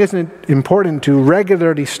that point, isn't it important to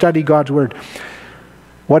regularly study God's word?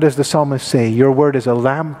 What does the psalmist say? Your word is a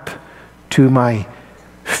lamp to my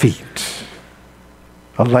feet.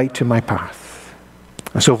 a light to my path.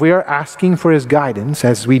 So if we are asking for his guidance,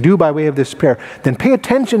 as we do by way of this prayer, then pay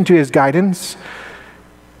attention to his guidance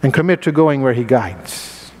and commit to going where he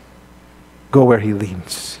guides. Go where he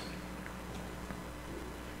leads.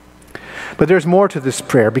 But there's more to this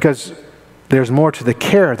prayer, because there's more to the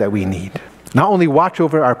care that we need. Not only watch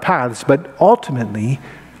over our paths, but ultimately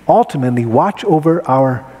watch over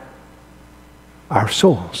our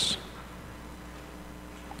souls.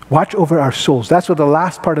 Watch over our souls. That's what the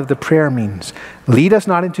last part of the prayer means. Lead us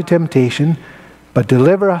not into temptation, but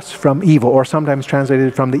deliver us from evil, or sometimes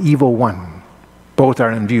translated from the evil one. Both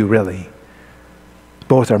are in view, really.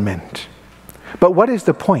 Both are meant. But what is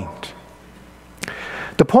the point?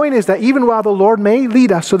 The point is that even while the Lord may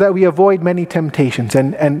lead us so that we avoid many temptations,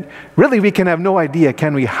 and really we can have no idea,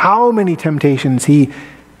 can we, how many temptations he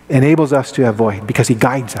enables us to avoid, because he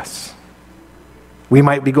guides us. We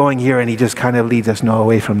might be going here and he just kind of leads us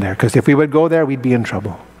away from there, because if we would go there, we'd be in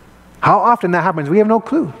trouble. How often that happens, we have no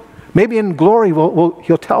clue. Maybe in glory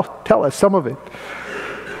he'll tell us some of it.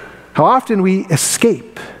 How often we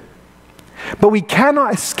escape. But we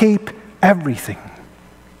cannot escape everything.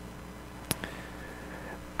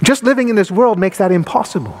 Just living in this world makes that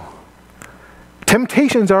impossible.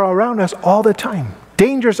 Temptations are around us all the time.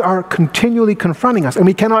 Dangers are continually confronting us, and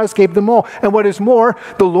we cannot escape them all. And what is more,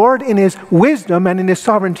 the Lord in his wisdom and in his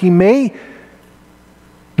sovereignty may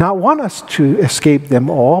not want us to escape them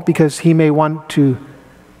all, because he may want to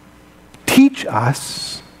teach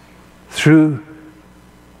us through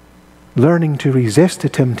learning to resist the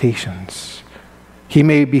temptations. He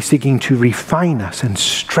may be seeking to refine us and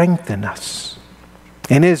strengthen us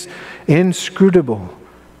in his inscrutable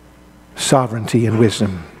sovereignty and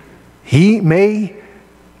wisdom. He may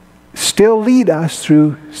still lead us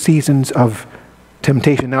through seasons of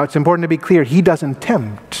temptation. Now, it's important to be clear, he doesn't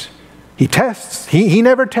tempt. He tests. He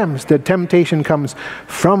never tempts. The temptation comes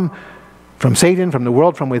from Satan, from the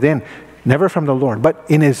world, from within, never from the Lord. But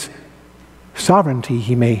in his sovereignty,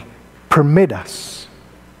 he may permit us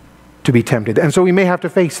to be tempted. And so we may have to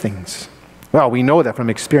face things. Well, we know that from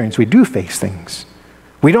experience. We do face things.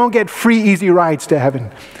 We don't get free, easy rides to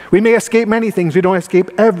heaven. We may escape many things. We don't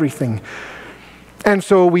escape everything. And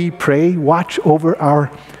so we pray, watch over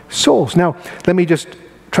our souls. Now, let me just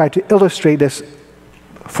try to illustrate this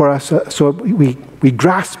for us so we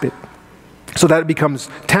grasp it, so that it becomes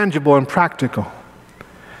tangible and practical.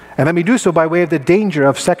 And let me do so by way of the danger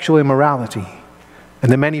of sexual immorality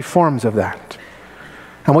and the many forms of that.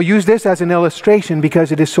 And we'll use this as an illustration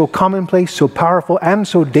because it is so commonplace, so powerful, and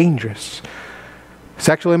so dangerous.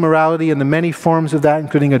 Sexual immorality and the many forms of that,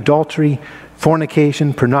 including adultery,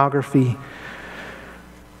 fornication, pornography,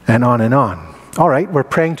 and on and on. All right, we're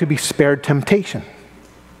praying to be spared temptation.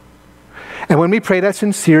 And when we pray that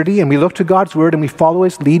sincerity and we look to God's word and we follow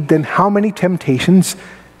his lead, then how many temptations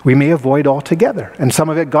we may avoid altogether. And some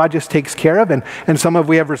of it God just takes care of, and some of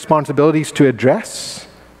we have responsibilities to address.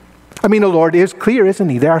 I mean, the Lord is clear, isn't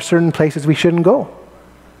he? There are certain places we shouldn't go.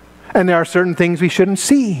 And there are certain things we shouldn't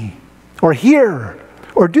see or hear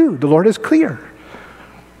or do. The Lord is clear.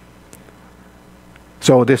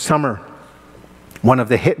 So this summer, one of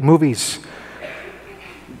the hit movies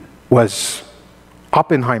was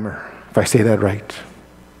Oppenheimer, if I say that right.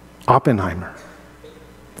 Oppenheimer.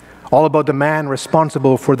 All about the man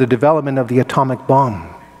responsible for the development of the atomic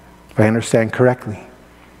bomb, if I understand correctly.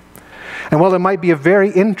 And while it might be a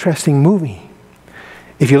very interesting movie,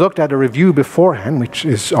 if you looked at a review beforehand, which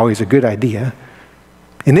is always a good idea,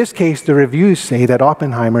 in this case the reviews say that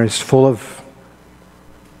Oppenheimer is full of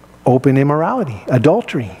open immorality,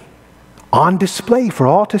 adultery, on display for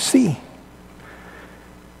all to see.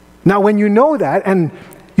 Now when you know that, and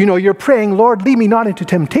you know you're praying, Lord, lead me not into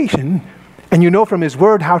temptation, and you know from his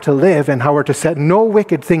word how to live and how we're to set no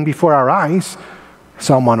wicked thing before our eyes,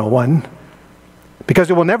 Psalm 101, because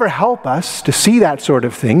it will never help us to see that sort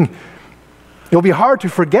of thing. It'll be hard to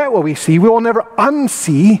forget what we see. We will never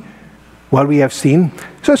unsee what we have seen.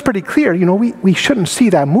 So it's pretty clear, you know, we shouldn't see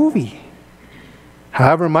that movie,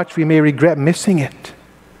 however much we may regret missing it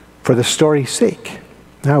for the story's sake.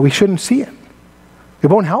 Now, we shouldn't see it. It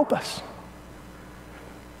won't help us.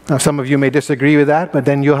 Now, some of you may disagree with that, but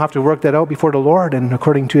then you'll have to work that out before the Lord and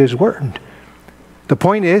according to his word. The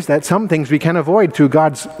point is that some things we can avoid through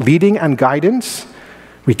God's leading and guidance.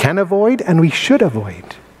 We can avoid and we should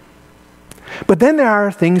avoid. But then there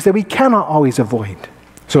are things that we cannot always avoid.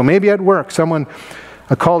 So maybe at work,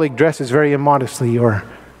 a colleague dresses very immodestly or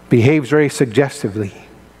behaves very suggestively.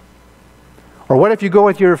 Or what if you go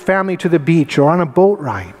with your family to the beach or on a boat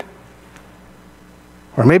ride?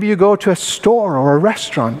 Or maybe you go to a store or a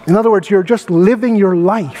restaurant. In other words, you're just living your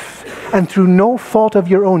life, and through no fault of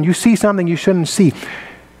your own, you see something you shouldn't see.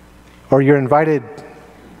 or you're invited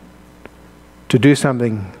to do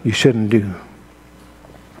something you shouldn't do.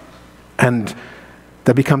 And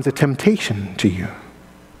that becomes a temptation to you.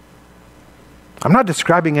 I'm not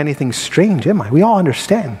describing anything strange, am I? We all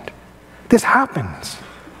understand. This happens.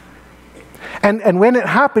 And when it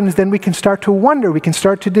happens, then we can start to wonder, we can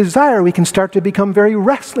start to desire, we can start to become very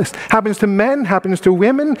restless. Happens to men, happens to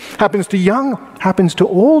women, happens to young, happens to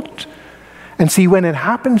old. And see, when it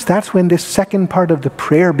happens, that's when this second part of the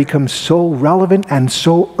prayer becomes so relevant and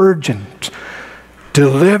so urgent.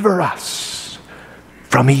 Deliver us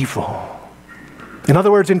from evil. In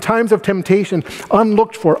other words, in times of temptation,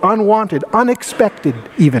 unlooked for, unwanted, unexpected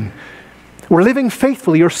even, we're living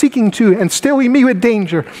faithfully or seeking to, and still we meet with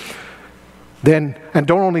danger. Then, and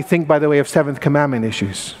don't only think, by the way, of Seventh Commandment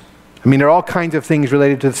issues. I mean, there are all kinds of things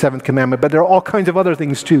related to the Seventh Commandment, but there are all kinds of other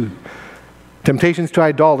things too. Temptations to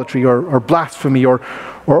idolatry or blasphemy or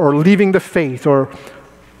leaving the faith or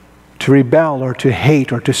to rebel or to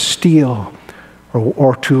hate or to steal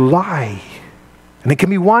or to lie. And it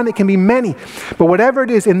can be one, it can be many. But whatever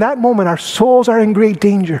it is, in that moment, our souls are in great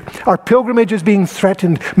danger. Our pilgrimage is being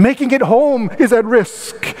threatened. Making it home is at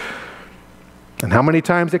risk. And how many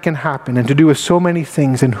times it can happen, and to do with so many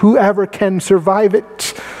things, and whoever can survive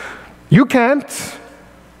it. You can't.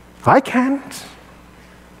 I can't.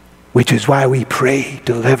 Which is why we pray,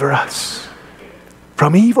 deliver us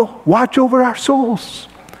from evil. Watch over our souls.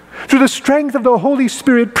 Through the strength of the Holy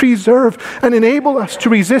Spirit, preserve and enable us to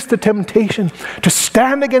resist the temptation, to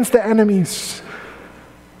stand against the enemies,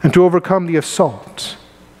 and to overcome the assault.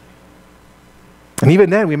 And even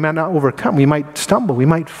then, we might not overcome. We might stumble. We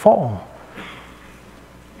might fall.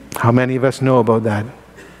 How many of us know about that?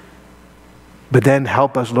 But then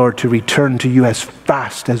help us, Lord, to return to you as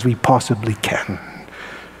fast as we possibly can.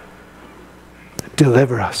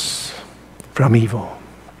 Deliver us from evil.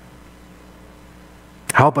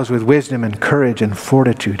 Help us with wisdom and courage and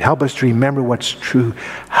fortitude. Help us to remember what's true.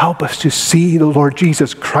 Help us to see the Lord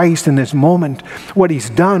Jesus Christ in this moment, what He's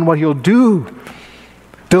done, what He'll do.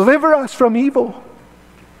 Deliver us from evil.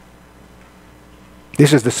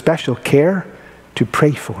 This is the special care to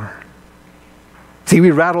pray for. See,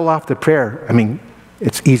 we rattle off the prayer. I mean,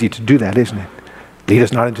 it's easy to do that, isn't it? Lead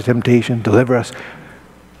us not into temptation, deliver us.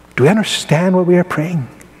 Do we understand what we are praying?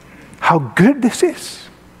 How good this is?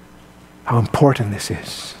 How important this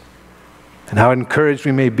is? And how encouraged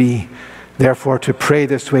we may be, therefore, to pray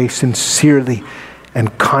this way sincerely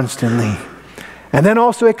and constantly. And then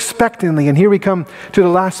also expectantly. And here we come to the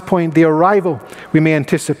last point, the arrival we may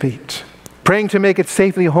anticipate. Praying to make it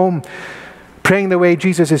safely home. Praying the way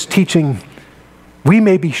Jesus is teaching. We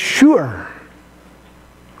may be sure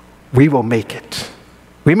we will make it.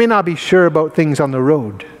 We may not be sure about things on the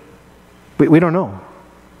road. We don't know.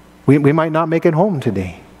 We might not make it home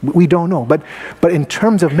today. We don't know. But in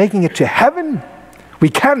terms of making it to heaven, we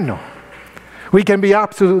can know. We can be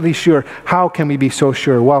absolutely sure. How can we be so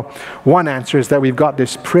sure? Well, one answer is that we've got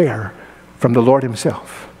this prayer from the Lord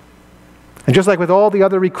Himself. And just like with all the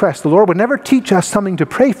other requests, the Lord would never teach us something to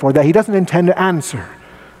pray for that He doesn't intend to answer.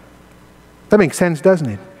 That makes sense, doesn't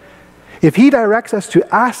it? If He directs us to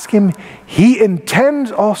ask Him, He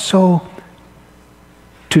intends also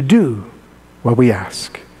to do what we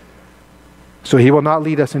ask. So He will not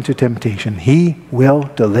lead us into temptation. He will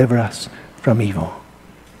deliver us from evil.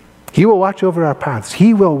 He will watch over our paths.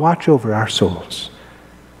 He will watch over our souls.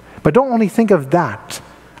 But don't only think of that.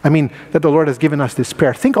 I mean, that the Lord has given us this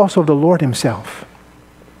prayer. Think also of the Lord Himself.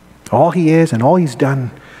 All He is and all He's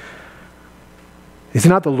done. Is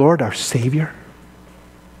not the Lord our Savior?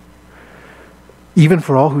 Even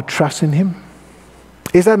for all who trust in Him?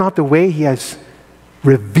 Is that not the way He has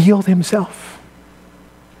revealed Himself?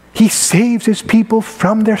 He saves His people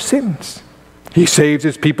from their sins. He saves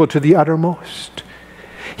His people to the uttermost.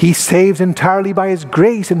 He saves entirely by His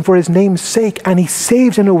grace and for His name's sake. And He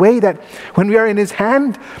saves in a way that when we are in His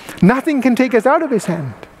hand, nothing can take us out of His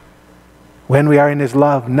hand. When we are in His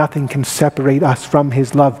love, nothing can separate us from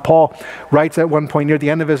His love. Paul writes at one point near the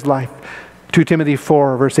end of his life, 2 Timothy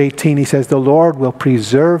 4, verse 18, he says, "The Lord will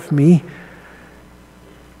preserve me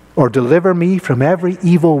or deliver me from every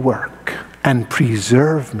evil work and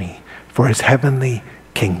preserve me for His heavenly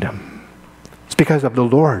kingdom." It's because of the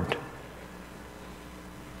Lord.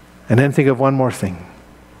 And then think of one more thing.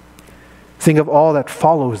 Think of all that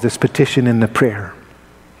follows this petition in the prayer.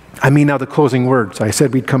 I mean now the closing words. I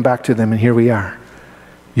said we'd come back to them, and here we are.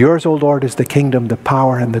 Yours, O Lord, is the kingdom, the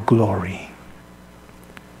power, and the glory.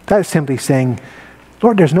 That is simply saying,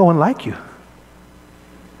 Lord, there's no one like you.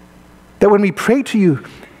 That when we pray to you,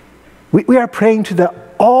 we are praying to the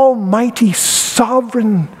Almighty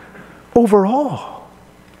Sovereign over all.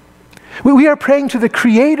 We are praying to the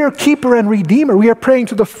Creator, Keeper, and Redeemer. We are praying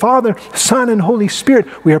to the Father, Son, and Holy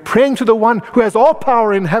Spirit. We are praying to the one who has all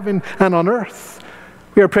power in heaven and on earth.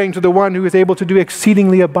 We are praying to the one who is able to do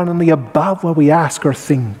exceedingly abundantly above what we ask or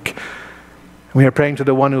think. We are praying to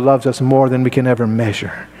the one who loves us more than we can ever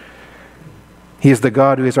measure. He is the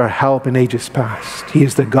God who is our help in ages past. He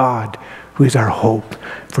is the God who is our hope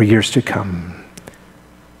for years to come.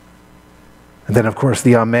 And then, of course,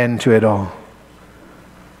 the amen to it all,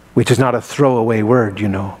 which is not a throwaway word, you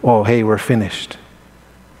know. Oh, hey, we're finished.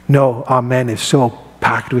 No, amen is so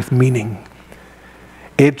packed with meaning.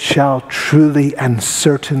 It shall truly and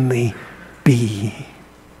certainly be.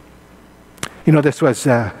 You know, this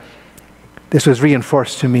was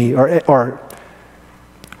reinforced to me or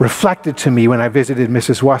reflected to me when I visited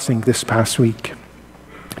Mrs. Wassing this past week.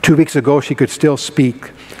 2 weeks ago, she could still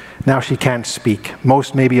speak. Now she can't speak.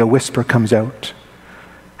 Most, maybe a whisper comes out.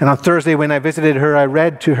 And on Thursday, when I visited her, I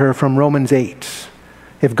read to her from Romans 8.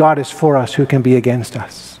 If God is for us, who can be against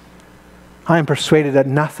us? I am persuaded that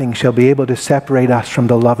nothing shall be able to separate us from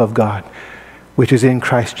the love of God, which is in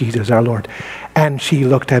Christ Jesus our Lord. And she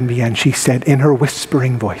looked at me and she said in her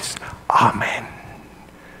whispering voice, Amen.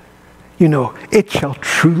 You know, it shall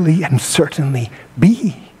truly and certainly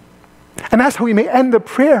be. And that's how we may end the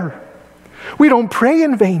prayer. We don't pray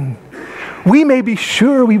in vain. We may be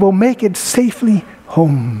sure we will make it safely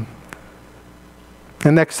home.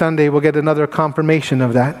 And next Sunday we'll get another confirmation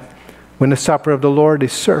of that when the supper of the Lord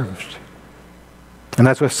is served. And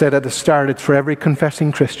as was said at the start, it's for every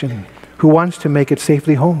confessing Christian who wants to make it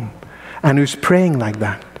safely home and who's praying like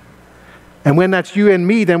that. And when that's you and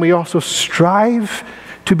me, then we also strive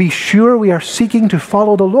to be sure we are seeking to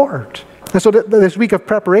follow the Lord. And so this week of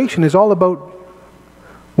preparation is all about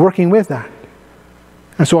working with that.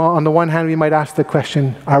 And so on the one hand, we might ask the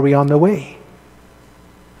question, are we on the way?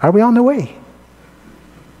 Are we on the way?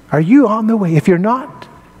 Are you on the way? If you're not,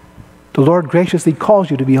 the Lord graciously calls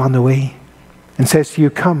you to be on the way and says to you,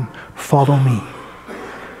 come, follow me.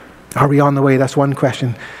 Are we on the way? That's one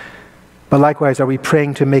question. But likewise, are we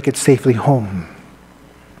praying to make it safely home?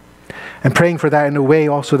 And praying for that in a way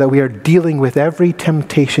also that we are dealing with every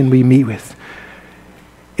temptation we meet with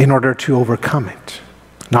in order to overcome it.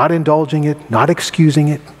 Not indulging it, not excusing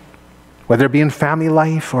it, whether it be in family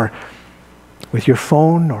life or with your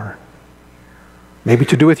phone or maybe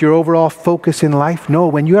to do with your overall focus in life. No,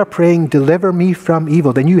 when you are praying, deliver me from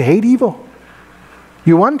evil, then you hate evil.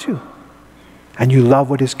 You want to. And you love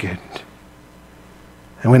what is good.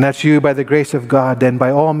 And when that's you, by the grace of God, then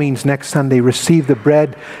by all means next Sunday, receive the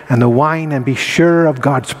bread and the wine and be sure of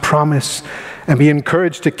God's promise and be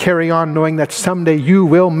encouraged to carry on knowing that someday you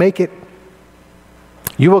will make it.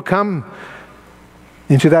 You will come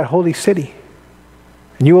into that holy city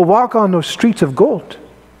and you will walk on those streets of gold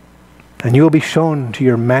and you will be shown to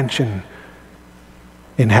your mansion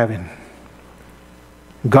in heaven.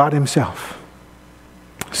 God Himself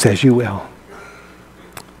says you will.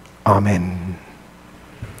 Amen.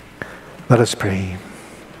 Let us pray.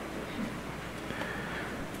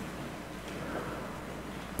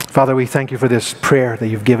 Father, we thank you for this prayer that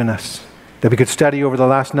you've given us, that we could study over the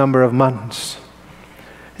last number of months,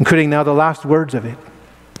 including now the last words of it,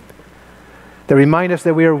 that remind us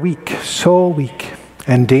that we are weak, so weak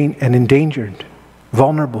and endangered,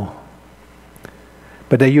 vulnerable,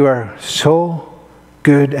 but that you are so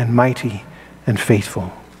good and mighty and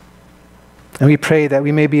faithful. And we pray that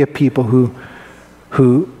we may be a people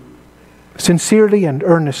who sincerely and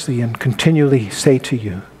earnestly and continually say to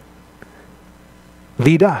you,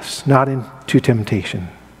 lead us not into temptation,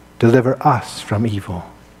 deliver us from evil.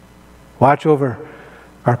 Watch over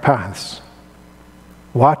our paths.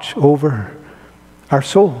 Watch over our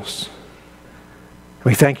souls.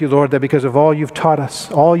 We thank you, Lord, that because of all you've taught us,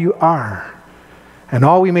 all you are, and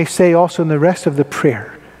all we may say also in the rest of the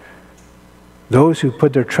prayer, those who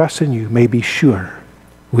put their trust in you may be sure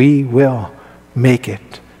we will make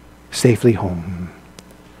it safely home.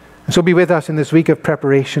 And so be with us in this week of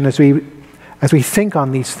preparation as we think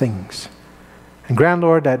on these things. And grant,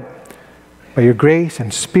 Lord, that by your grace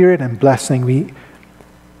and spirit and blessing, we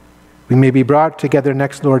may be brought together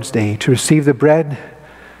next Lord's Day to receive the bread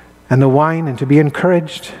and the wine and to be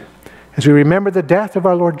encouraged as we remember the death of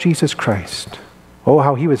our Lord Jesus Christ. Oh,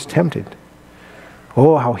 how he was tempted.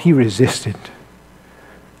 Oh, how he resisted.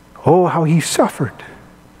 Oh, how he suffered.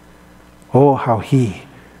 Oh, how he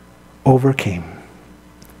overcame.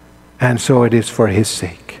 And so it is for his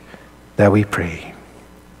sake that we pray.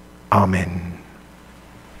 Amen.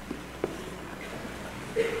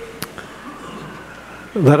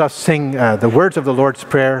 Let us sing the words of the Lord's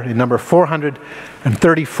Prayer in number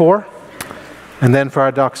 434, and then for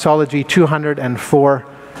our doxology 204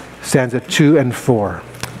 stanza 2 and 4.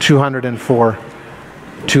 204,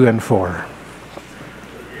 2 and 4.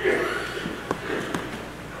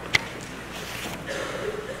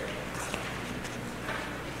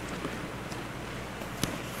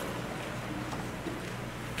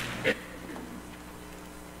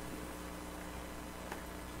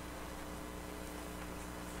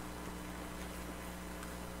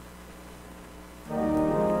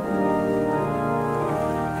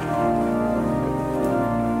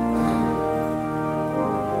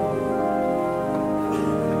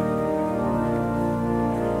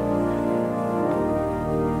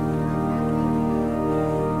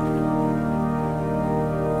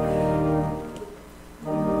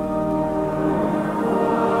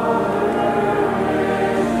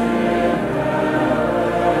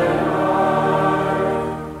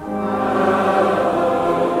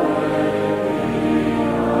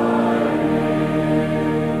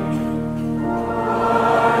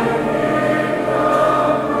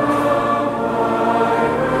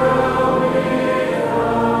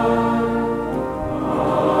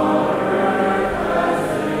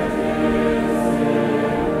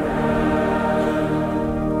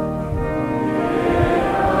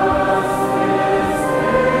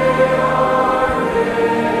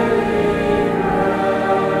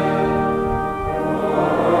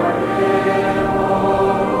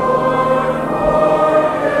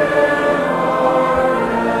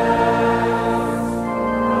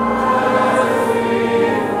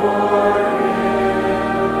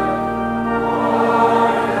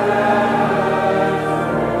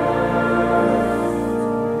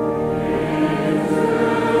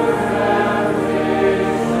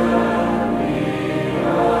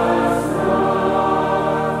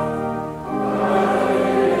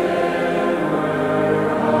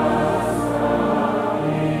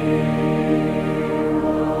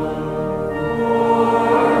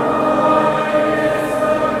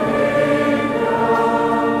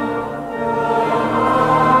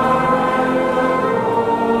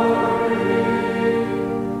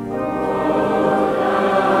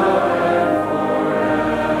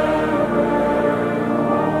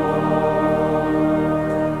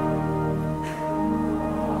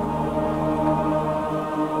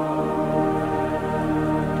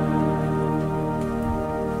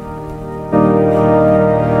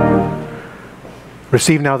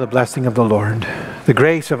 Receive now the blessing of the Lord, the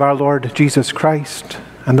grace of our Lord Jesus Christ,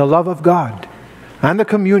 and the love of God, and the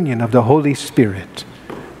communion of the Holy Spirit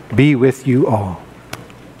be with you all.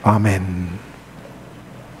 Amen.